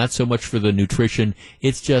taste, it's not so much for the nutrition,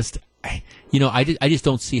 it's just, I just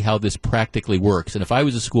don't see how this practically works. And if I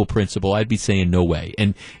was a school principal, I'd be saying no way.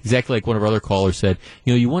 And exactly like one of our other callers said,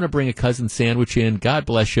 you want to bring a cousin sandwich in, God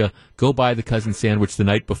bless you, go buy the cousin sandwich the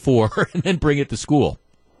night before and then bring it to school.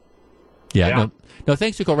 Yeah. No,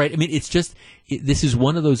 thanks for call. Right. I mean, it's just, this is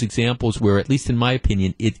one of those examples where, at least in my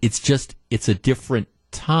opinion, it's a different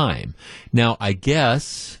time. Now, I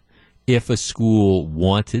guess if a school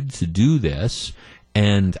wanted to do this,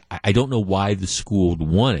 and I don't know why the school would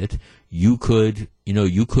want it, you could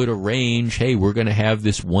arrange, hey, we're going to have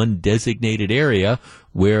this one designated area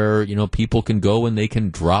where, people can go and they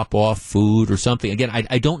can drop off food or something. Again,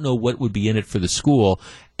 I don't know what would be in it for the school.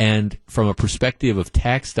 And from a perspective of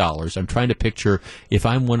tax dollars, I'm trying to picture if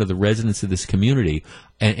I'm one of the residents of this community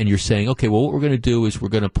and you're saying, okay, well, what we're going to do is we're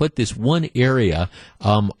going to put this one area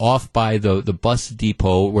off by the bus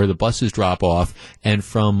depot where the buses drop off, and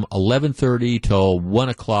from 11:30 till 1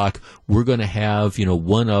 o'clock, we're going to have,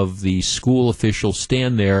 one of the school officials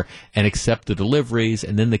stand there and accept the deliveries,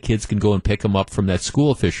 and then the kids can go and pick them up from that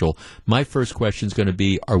school official. My first question is going to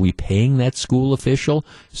be, are we paying that school official?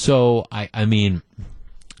 So, I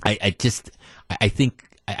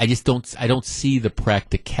don't see the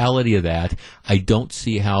practicality of that. I don't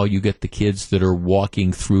see how you get the kids that are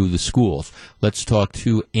walking through the schools. Let's talk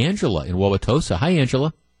to Angela in Wauwatosa. Hi,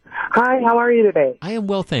 Angela. Hi, how are you today? I am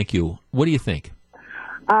well, thank you. What do you think?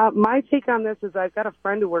 My take on this is I've got a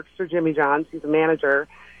friend who works for Jimmy John's. He's a manager,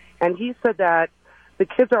 and he said that the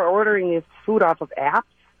kids are ordering this food off of apps.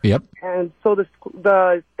 Yep. And so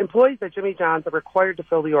the employees at Jimmy John's are required to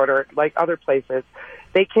fill the order like other places.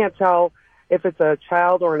 They can't tell if it's a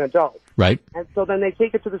child or an adult. Right. And so then they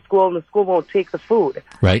take it to the school, and the school won't take the food.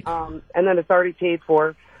 Right. And then it's already paid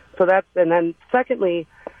for. And then secondly,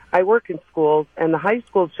 I work in schools, and the high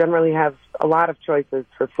schools generally have a lot of choices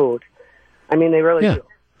for food. I mean, they really do.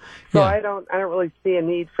 So I don't really see a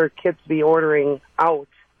need for kids to be ordering out.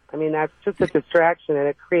 I mean, that's just a distraction, and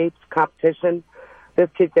it creates competition. This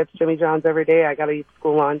kid gets Jimmy John's every day. I got to eat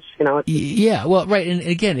school lunch, Yeah, well, right. And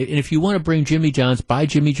again, if you want to bring Jimmy John's, buy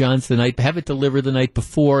Jimmy John's the night, have it delivered the night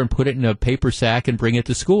before, and put it in a paper sack and bring it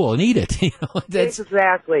to school and eat it.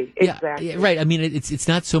 Exactly. Yeah, right. I mean, it's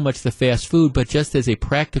not so much the fast food, but just as a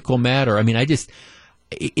practical matter. I mean,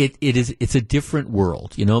 it's a different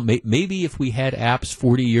world. Maybe if we had apps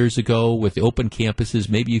 40 years ago with open campuses,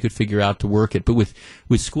 maybe you could figure out to work it. But with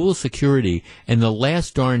school security, and the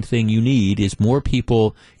last darn thing you need is more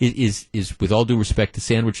people, is with all due respect to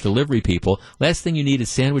sandwich delivery people, last thing you need is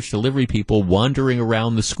sandwich delivery people wandering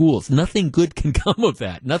around the schools. Nothing good can come of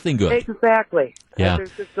that. Nothing good. Exactly. Yeah.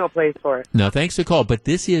 There's just no place for it. No, thanks for the call. But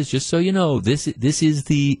this is, just so you know, it's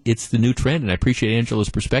the new trend, and I appreciate Angela's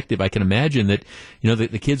perspective. I can imagine that,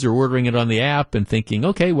 the kids are ordering it on the app and thinking,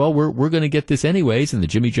 okay, well, we're going to get this anyways, and the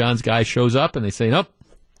Jimmy John's guy shows up and they say, nope,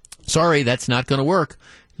 sorry, that's not going to work.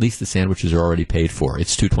 At least the sandwiches are already paid for.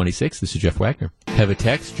 It's 2:26. This is Jeff Wagner. Have a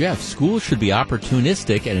text. Jeff, schools should be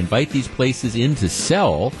opportunistic and invite these places in to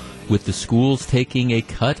sell, with the schools taking a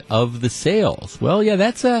cut of the sales. Well, yeah,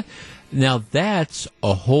 that's a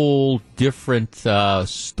whole different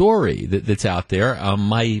story that's out there.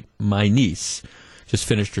 My niece just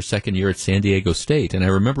finished her second year at San Diego State, and I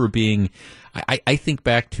remember I think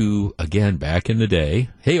back to, again, back in the day.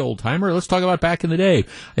 Hey, old timer, let's talk about back in the day.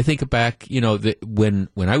 I think back, when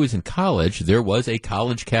I was in college, there was a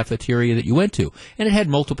college cafeteria that you went to, and it had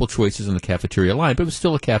multiple choices in the cafeteria line, but it was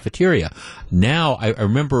still a cafeteria. Now, I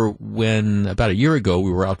remember when, about a year ago,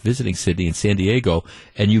 we were out visiting Sydney and San Diego,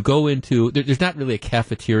 and you go into, there's not really a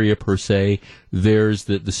cafeteria per se. There's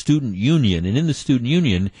the student union, and in the student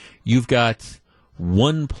union, you've got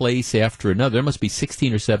one place after another. There must be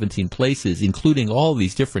 16 or 17 places, including all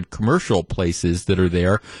these different commercial places that are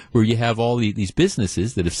there, where you have all these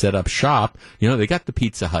businesses that have set up shop. They got the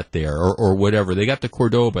Pizza Hut there, or whatever. They got the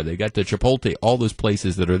Cordoba, they got the Chipotle, all those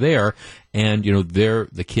places that are there. And,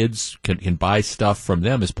 the kids can buy stuff from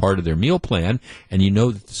them as part of their meal plan, and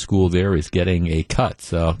that the school there is getting a cut.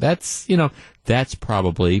 So that's a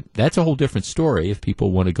whole different story if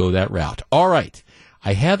people want to go that route. All right.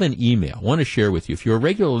 I have an email I want to share with you. If you're a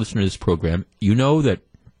regular listener to this program, you know that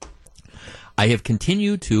I have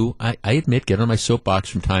continued to, I admit, get on my soapbox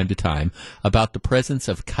from time to time about the presence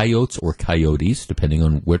of coyotes or coyotes, depending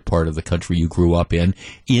on what part of the country you grew up in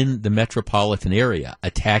the metropolitan area,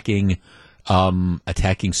 attacking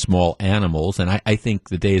small animals. And I think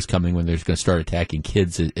the day is coming when they're going to start attacking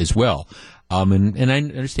kids as well. And I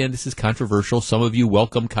understand this is controversial. Some of you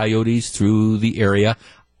welcome coyotes through the area.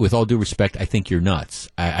 With all due respect, I think you're nuts.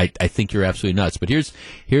 I think you're absolutely nuts. But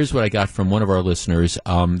here's what I got from one of our listeners.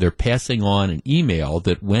 They're passing on an email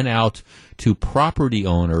that went out to property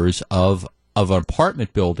owners of an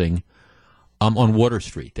apartment building on Water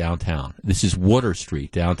Street downtown. This is Water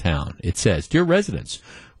Street downtown. It says, "Dear residents,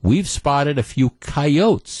 we've spotted a few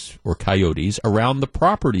coyotes or coyotes around the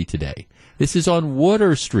property today. This is on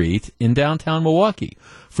Water Street in downtown Milwaukee.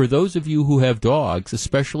 For those of you who have dogs,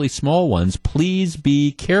 especially small ones, please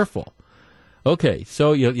be careful." Okay,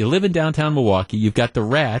 so you live in downtown Milwaukee. You've got the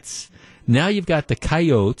rats. Now you've got the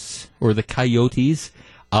coyotes or the coyotes.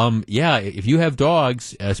 If you have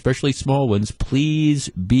dogs, especially small ones, please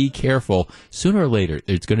be careful. Sooner or later,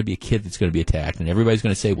 there's going to be a kid that's going to be attacked, and everybody's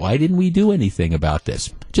going to say, "Why didn't we do anything about this?"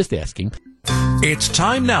 Just asking. It's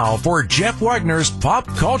time now for Jeff Wagner's Pop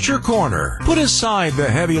Culture Corner. Put aside the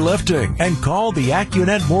heavy lifting and call the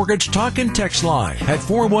AccuNet Mortgage Talk and Text line at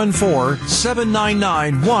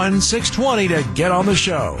 414-799-1620 to get on the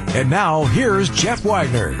show. And now, here's Jeff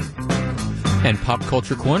Wagner. And Pop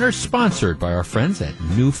Culture Corner, sponsored by our friends at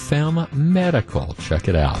Newfam Medical. Check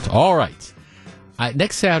it out. All right.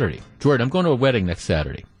 Next Saturday, Jordan, I'm going to a wedding next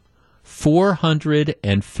Saturday.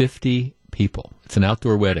 450 people. It's an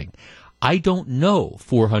outdoor wedding. I don't know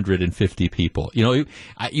 450 people. You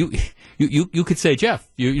could say, Jeff,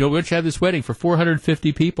 we're going to have this wedding for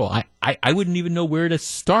 450 people. I wouldn't even know where to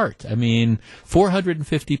start. I mean,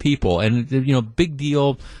 450 people, and big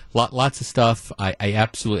deal. Lots of stuff. I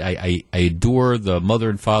absolutely adore the mother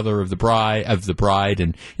and father of the bride,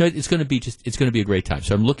 and it's going to be a great time.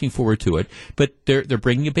 So I'm looking forward to it. But they're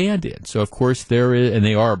bringing a band in, so of course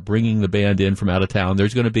they are bringing the band in from out of town.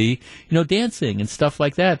 There's going to be dancing and stuff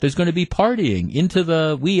like that. There's going to be partying into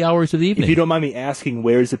the wee hours of the evening. If you don't mind me asking,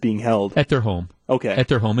 where is it being held? At their home. Okay. At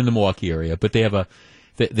their home in the Milwaukee area, but they have a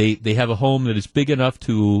home that is big enough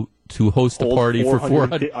to host a party for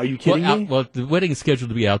 400. Are you kidding me? Well, the wedding is scheduled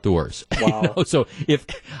to be outdoors. Wow. So if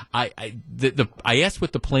I asked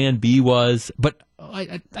what the plan B was, but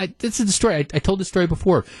this is the story. I told this story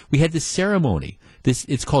before. We had this ceremony.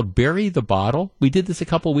 It's called Bury the Bottle. We did this a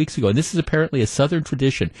couple of weeks ago, and this is apparently a Southern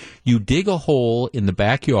tradition. You dig a hole in the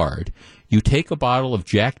backyard. You take a bottle of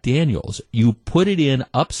Jack Daniels, you put it in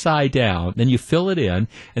upside down, then you fill it in,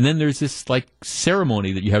 and then there's this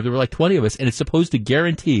ceremony that you have. There were 20 of us, and it's supposed to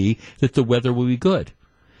guarantee that the weather will be good.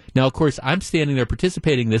 Now, of course, I'm standing there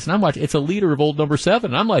participating in this, and I'm watching. It's a liter of Old Number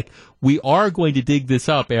 7. I'm like, we are going to dig this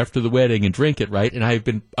up after the wedding and drink it, right? And I've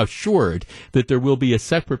been assured that there will be a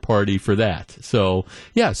separate party for that. So,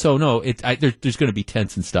 yeah, no, there's going to be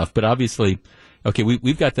tents and stuff, but obviously... Okay,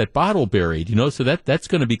 we've got that bottle buried, so that's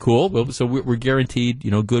going to be cool. So we're guaranteed,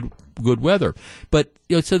 good weather. But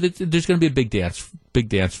so there's going to be a big dance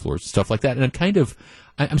floor, stuff like that. And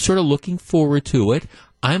I'm sort of looking forward to it.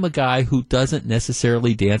 I'm a guy who doesn't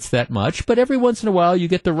necessarily dance that much, but every once in a while you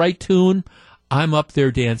get the right tune, I'm up there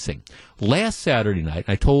dancing. Last Saturday night,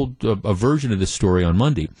 I told a version of this story on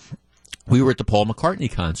Monday. We were at the Paul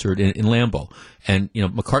McCartney concert in Lambeau, and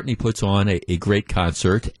McCartney puts on a great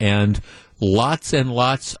concert, and lots and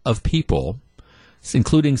lots of people,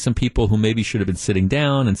 including some people who maybe should have been sitting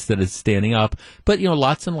down instead of standing up, but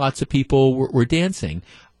lots and lots of people were dancing.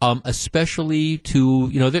 Especially to,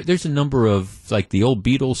 there's a number of the old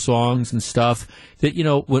Beatles songs and stuff that,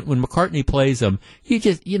 when McCartney plays them, you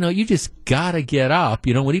just gotta get up.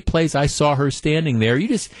 When he plays I Saw Her Standing There, you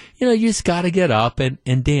just gotta get up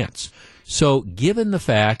and dance. So given the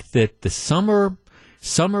fact that the summer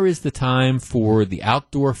is the time for the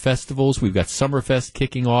outdoor festivals. We've got Summerfest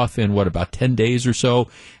kicking off in, about 10 days or so,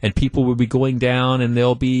 and people will be going down, and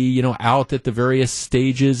they'll be, out at the various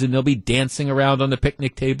stages, and they'll be dancing around on the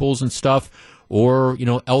picnic tables and stuff, or,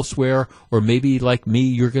 elsewhere, or maybe like me,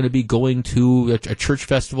 you're going to be going to a church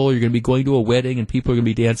festival, you're going to be going to a wedding, and people are going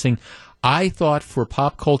to be dancing. I thought for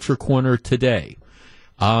Pop Culture Corner today,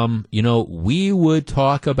 we would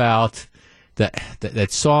talk about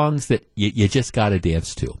that songs that you just got to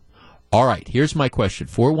dance to. All right, here's my question.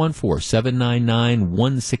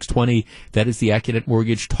 414-799-1620. That is the AccuNet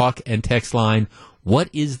Mortgage Talk and Text line.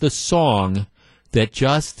 What is the song that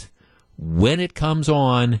just, when it comes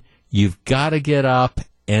on, you've got to get up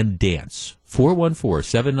and dance.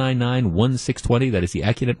 414-799-1620. That is the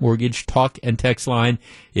Accunet Mortgage talk and text line.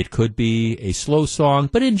 It could be a slow song,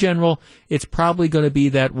 but in general, it's probably going to be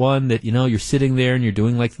that one that, you're sitting there and you're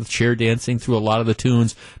doing like the chair dancing through a lot of the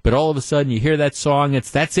tunes, but all of a sudden you hear that song,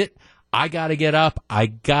 that's it. I got to get up. I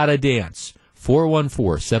got to dance.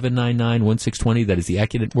 414-799-1620. That is the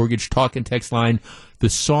Accunet Mortgage talk and text line. The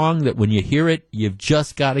song that when you hear it, you've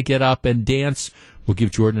just got to get up and dance. We'll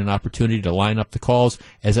give Jordan an opportunity to line up the calls.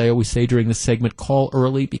 As I always say during this segment, call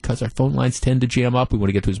early because our phone lines tend to jam up. We want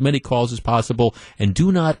to get to as many calls as possible. And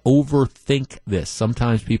do not overthink this.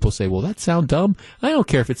 Sometimes people say, well, that sounds dumb. I don't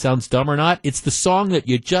care if it sounds dumb or not. It's the song that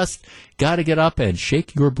you just got to get up and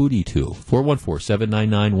shake your booty to.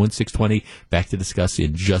 414-799-1620. Back to discuss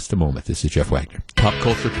in just a moment. This is Jeff Wagner. Pop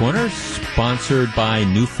Culture Corner, sponsored by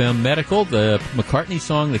New Femme Medical, the McCartney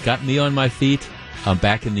song that got me on my feet.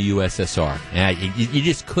 Back in the USSR. You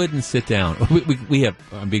just couldn't sit down.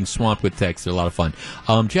 I'm being swamped with texts. They're a lot of fun.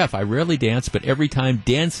 Jeff, I rarely dance, but every time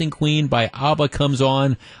Dancing Queen by ABBA comes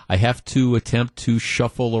on, I have to attempt to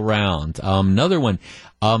shuffle around. Another one,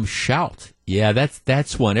 Shout. Yeah,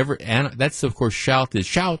 that's one. That's, of course, Shout is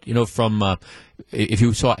Shout, from... if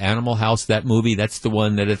you saw Animal House, that movie, that's the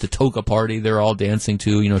one that at the toga party they're all dancing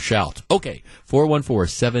to, Shout. Okay,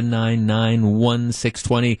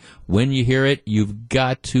 414-799-1620. When you hear it, you've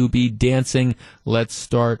got to be dancing. Let's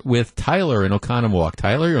start with Tyler in Oconomowoc.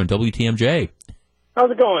 Tyler, you're on WTMJ. How's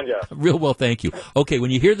it going, Jeff? Real well, thank you. Okay, when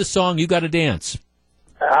you hear the song, you got to dance.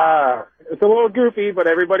 It's a little goofy, but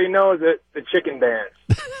everybody knows it. The chicken dance.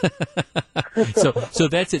 So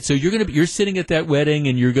that's it. So you're sitting at that wedding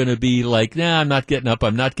and you're gonna be like, nah, I'm not getting up.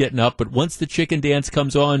 But once the chicken dance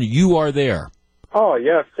comes on, you are there. Oh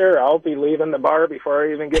yes, sir. I'll be leaving the bar before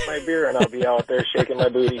I even get my beer, and I'll be out there shaking my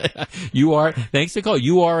booty. You are. Thanks for the call.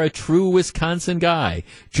 You are a true Wisconsin guy.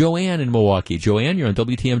 Joanne in Milwaukee. Joanne, you're on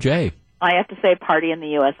WTMJ. I have to say Party in the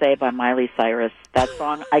USA by Miley Cyrus. That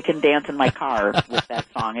song, I can dance in my car with that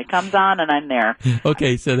song. It comes on and I'm there.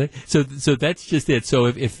 Okay, so that's just it. So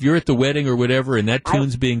if you're at the wedding or whatever and that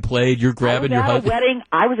tune's being played, you're grabbing your husband.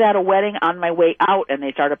 I was at a wedding on my way out and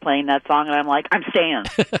they started playing that song and I'm like, I'm staying.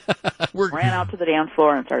 Ran out to the dance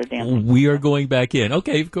floor and started dancing. We are going back in.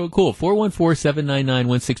 Okay, cool.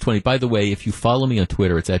 414-799-1620. By the way, if you follow me on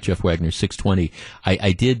Twitter, it's at Jeff Wagner 620.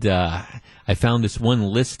 I found this one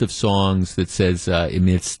list of songs that says,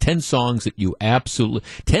 it's 10 songs that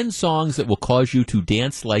 10 songs that will cause you to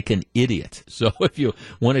dance like an idiot. So if you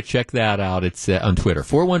want to check that out, it's on Twitter.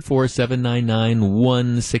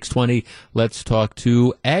 414-799-1620. Let's talk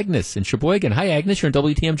to Agnes in Sheboygan. Hi, Agnes. You're on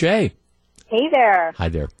WTMJ. Hey there. Hi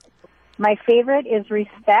there. My favorite is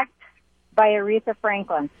Respect by Aretha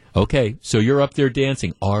Franklin. Okay, so you're up there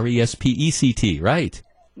dancing. RESPECT, right?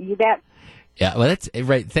 You bet. Yeah, well, that's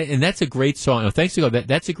right, and that's a great song. Thanks to God,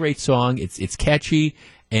 that's a great song. It's catchy,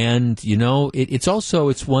 and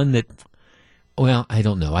it's one that. Well, I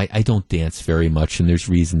don't know. I don't dance very much, and there's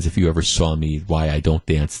reasons. If you ever saw me, why I don't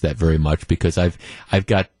dance that very much, because I've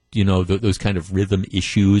got those kind of rhythm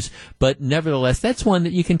issues. But nevertheless, that's one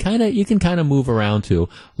that you can kind of move around to.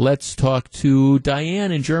 Let's talk to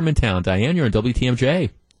Diane in Germantown. Diane, you're on WTMJ.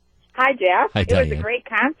 Hi, Jeff. Hi, it was a great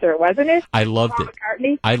concert, wasn't it? I loved Paul it.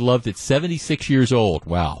 McCartney. I loved it. 76 years old.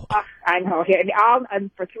 Wow. I know. And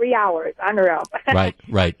for 3 hours. Unreal.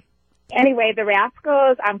 Right. Anyway, the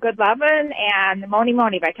Rascals, I'm Good Lovin', and Moni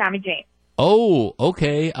Moni by Tommy James. Oh,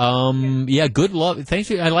 okay. Yeah, Good Love. Thanks.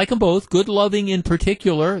 I like them both. Good Loving in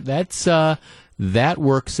particular. That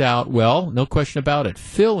works out well. No question about it.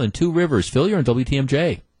 Phil in Two Rivers. Phil, you're on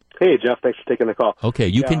WTMJ. Hey, Jeff. Thanks for taking the call. Okay,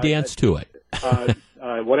 you can dance to it.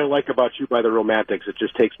 What I like about You by the Romantics, it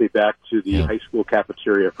just takes me back to the high school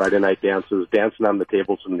cafeteria Friday night dances, dancing on the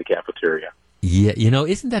tables in the cafeteria. Yeah,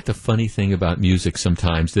 isn't that the funny thing about music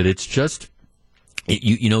sometimes, that it's just,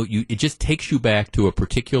 it just takes you back to a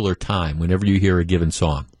particular time whenever you hear a given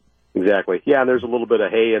song. Exactly. Yeah, and there's a little bit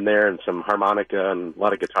of hay in there and some harmonica and a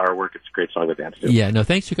lot of guitar work. It's a great song to dance to. Yeah, no,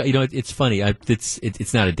 thanks. It's funny.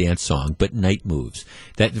 It's not a dance song, but Night Moves.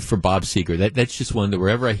 That for Bob Seger. That's just one that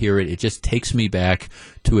wherever I hear it, it just takes me back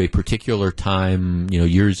to a particular time,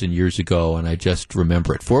 years and years ago, and I just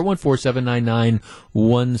remember it.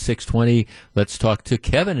 414-799-1620. Let's talk to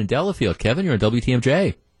Kevin in Delafield. Kevin, you're on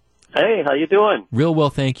WTMJ. Hey, how you doing? Real well,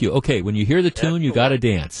 thank you. Okay, when you hear the tune, you got to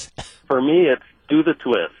dance. For me, it's Do the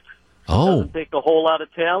Twist. Oh. Doesn't take a whole lot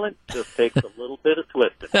of talent, just takes a little bit of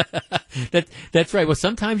twisting. That's right. Well,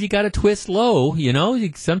 sometimes you got to twist low,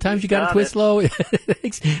 Sometimes you got to twist low.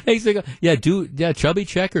 Chubby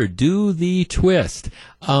Checker, Do the Twist.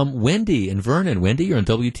 Wendy in Vernon. Wendy, you're on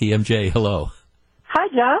WTMJ. Hello. Hi,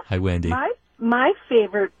 Jeff. Hi, Wendy. my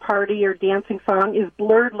favorite party or dancing song is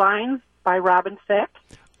 "Blurred Lines" by Robin Thicke.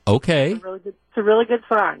 Okay. It's a really good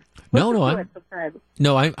song. I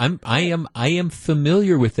am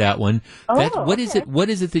familiar with that one. What is it? What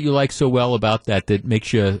is it that you like so well about that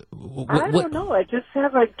makes you? I don't know. It just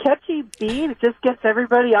has a catchy beat. It just gets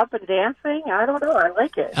everybody up and dancing. I don't know. I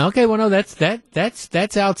like it. Okay, well, no, that's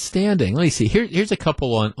outstanding. Let me see. Here's a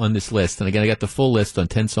couple on this list, and again, I got the full list on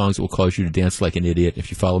 10 songs that will cause you to dance like an idiot. If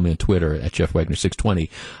you follow me on Twitter at Jeff Wagner 620,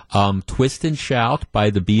 "Twist and Shout" by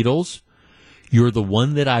the Beatles. "You're the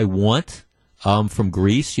One That I Want." From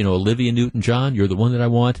Greece, Olivia Newton-John, "You're the One That I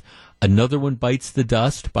Want." Another one, "Bites the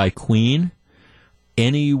Dust" by Queen.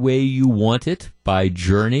 "Any Way You Want It" by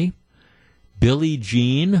Journey. "Billie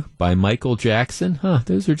Jean" by Michael Jackson.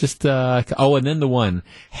 Those are just, and then the one,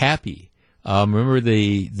 "Happy." Remember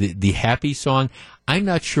the Happy song? I'm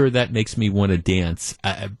not sure that makes me want to dance.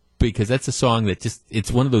 Because that's a song that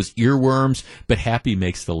it's one of those earworms, but Happy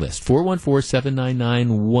makes the list.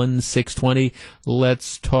 414-799-1620.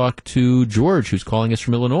 Let's talk to George, who's calling us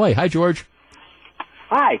from Illinois. Hi, George.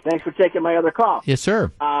 Hi, thanks for taking my other call. Yes,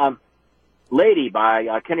 sir. "Lady" by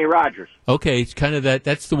Kenny Rogers. Okay, it's kind of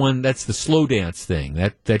that's the one, that's the slow dance thing.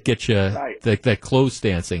 That gets you, Right. that close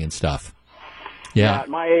dancing and stuff. Yeah. At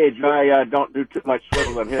my age, I don't do too much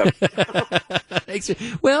swivel and hips. Thanks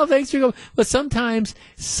for going. But sometimes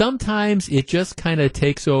it just kind of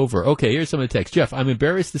takes over. Okay, here's some of the text. "Jeff, I'm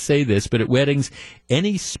embarrassed to say this, but at weddings,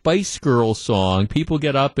 any Spice Girl song, people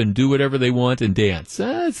get up and do whatever they want and dance.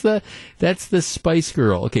 That's the Spice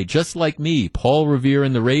Girl. Okay, "Just Like Me," Paul Revere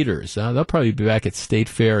and the Raiders. They'll probably be back at State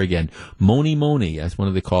Fair again. "Moni Moni," as one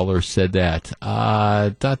of the callers said that.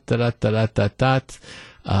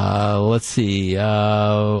 Let's see.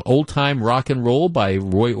 "Old Time Rock and Roll" by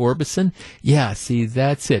Roy Orbison. Yeah, see,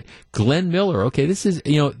 that's it. Glenn Miller. Okay, this is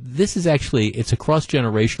actually, it's a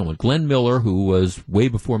cross-generational one. Glenn Miller, who was way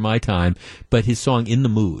before my time, but his song "In the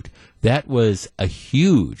Mood," that was a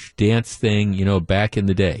huge dance thing, back in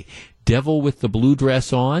the day. "Devil with the Blue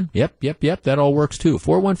Dress On." Yep. That all works too.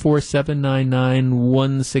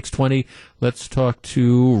 414-799-1620. Let's talk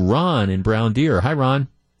to Ron in Brown Deer. Hi, Ron.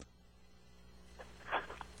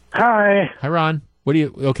 Hi. Hi, Ron.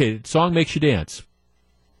 Song makes you dance.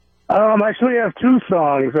 Actually, I have two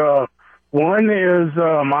songs. One is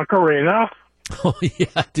Macarena. Oh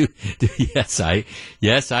yeah,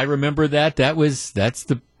 yes, I remember that. That's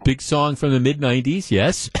the big song from the mid-90s.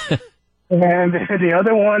 Yes. And the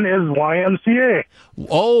other one is YMCA.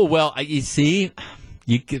 Oh well, you see,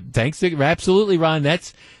 absolutely, Ron.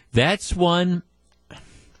 That's one.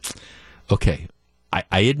 Okay,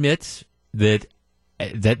 I admit that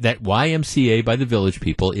YMCA by the Village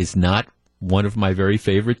People is not one of my very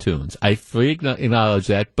favorite tunes. I fully acknowledge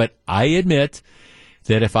that, but I admit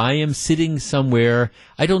that if I am sitting somewhere,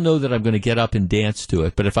 I don't know that I'm going to get up and dance to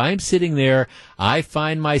it, but if I'm sitting there, I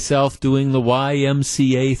find myself doing the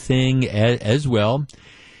YMCA thing as well.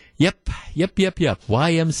 Yep.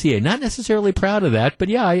 YMCA. Not necessarily proud of that, but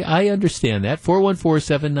yeah, I understand that.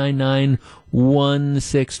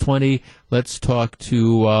 414-799-1620. Let's talk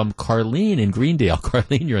to Carlene in Greendale.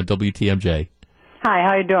 Carlene, you're on WTMJ. Hi,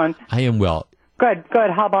 how you doing? I am well. Good.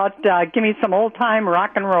 How about give me some old-time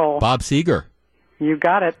rock and roll? Bob Seger. You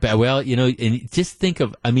got it. Well, and just think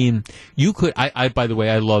of, you could, by the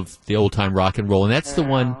way, I love the old-time rock and roll, and that's the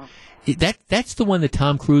one... That's the one that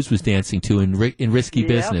Tom Cruise was dancing to in Risky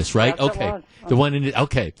Business, right? Okay, the one in it.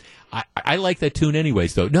 Okay, I like that tune,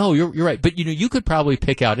 anyways. Though, no, you're right. But you could probably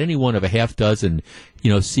pick out any one of a half dozen,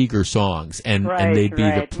 Seeger songs, and they'd be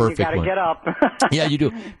the perfect one. You gotta get up. Yeah, you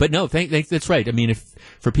do. But no, that's right. If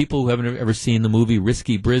for people who haven't ever seen the movie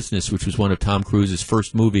Risky Business, which was one of Tom Cruise's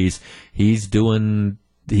first movies, he's dancing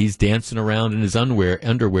around in his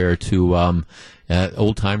underwear to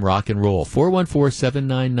old-time rock and roll.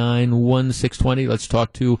 414-799-1620. Let's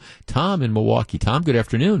talk to Tom in Milwaukee. Tom, good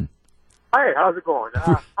afternoon. Hi, how's it going?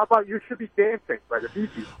 How about "You Should Be Dancing" by the Bee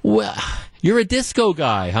Gees? Well, you're a disco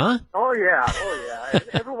guy, huh? Oh, yeah. And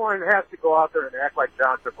everyone has to go out there and act like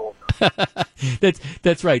John Travolta.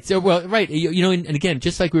 That's right. So, well, right. And again,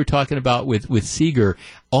 just like we were talking about with Seeger,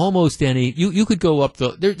 almost any, you could go up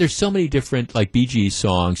there's so many different, like, Bee Gees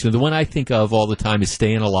songs. The one I think of all the time is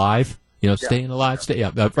 "Staying Alive." Staying alive,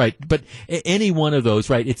 right. But any one of those,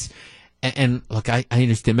 right? And look, I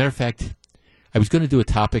understand. Matter of fact, I was going to do a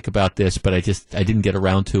topic about this, but I didn't get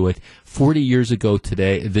around to it. 40 years ago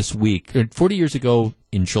this week, 40 years ago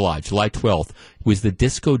in July 12th, was the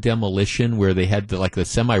disco demolition where they had the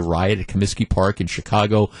semi-riot at Comiskey Park in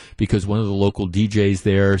Chicago because one of the local DJs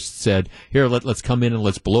there said, "Here, let's come in and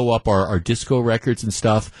let's blow up our disco records and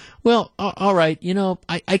stuff." Well, all right,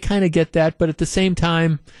 I kind of get that, but at the same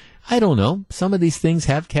time, I don't know. Some of these things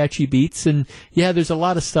have catchy beats, and yeah, there's a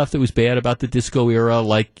lot of stuff that was bad about the disco era,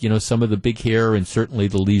 like, some of the big hair and certainly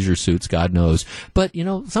the leisure suits, God knows. But,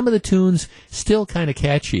 some of the tunes still kind of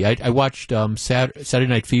catchy. I watched Saturday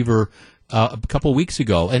Night Fever a couple of weeks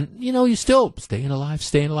ago, and, you still staying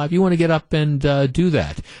alive. You want to get up and do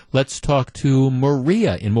that. Let's talk to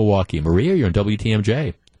Maria in Milwaukee. Maria, you're on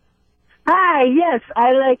WTMJ. Hi, yes,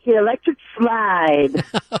 I like the electric slide.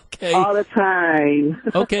 Okay. All the time.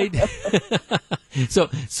 Okay.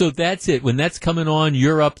 So that's it. When that's coming on,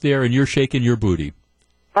 you're up there and you're shaking your booty.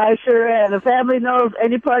 I sure am. The family knows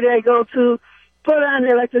any party I go to, put on the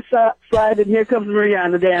electric slide, and here comes Maria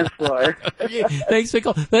on the dance floor. Thanks,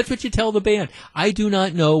 Michael. That's what you tell the band. I do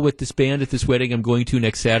not know what this band at this wedding I'm going to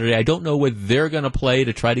next Saturday, I don't know what they're going to play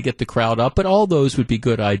to try to get the crowd up, but all those would be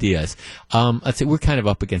good ideas. Let's say we're kind of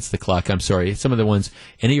up against the clock. I'm sorry. Some of the ones,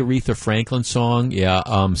 any Aretha Franklin song,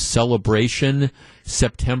 Celebration,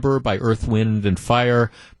 September by Earth, Wind, and Fire.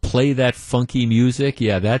 Play that funky music.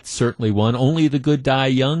 Yeah, that's certainly one. Only the Good Die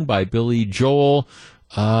Young by Billy Joel.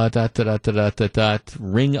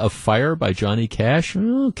 Ring of Fire by Johnny Cash.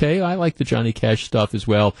 Okay, I like the Johnny Cash stuff as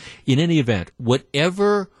well. In any event,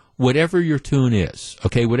 whatever your tune is,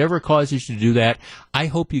 okay, whatever causes you to do that, I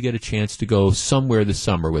hope you get a chance to go somewhere this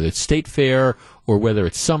summer, whether it's State Fair or whether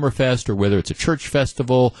it's Summerfest or whether it's a church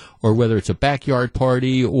festival or whether it's a backyard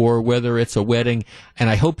party or whether it's a wedding. And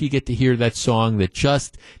I hope you get to hear that song that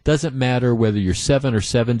just doesn't matter whether you're 7 or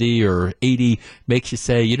 70 or 80, makes you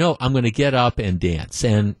say, I'm going to get up and dance.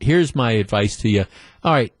 And here's my advice to you.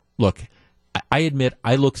 All right, look, I admit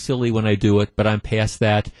I look silly when I do it, but I'm past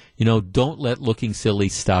that. Don't let looking silly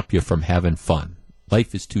stop you from having fun.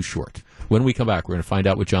 Life is too short. When we come back, we're going to find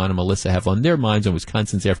out what John and Melissa have on their minds on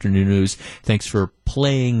Wisconsin's Afternoon News. Thanks for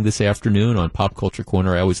playing this afternoon on Pop Culture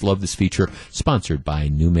Corner. I always love this feature. Sponsored by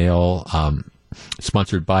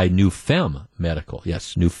sponsored by New Femme Medical.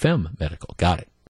 Yes, New Femme Medical. Got it.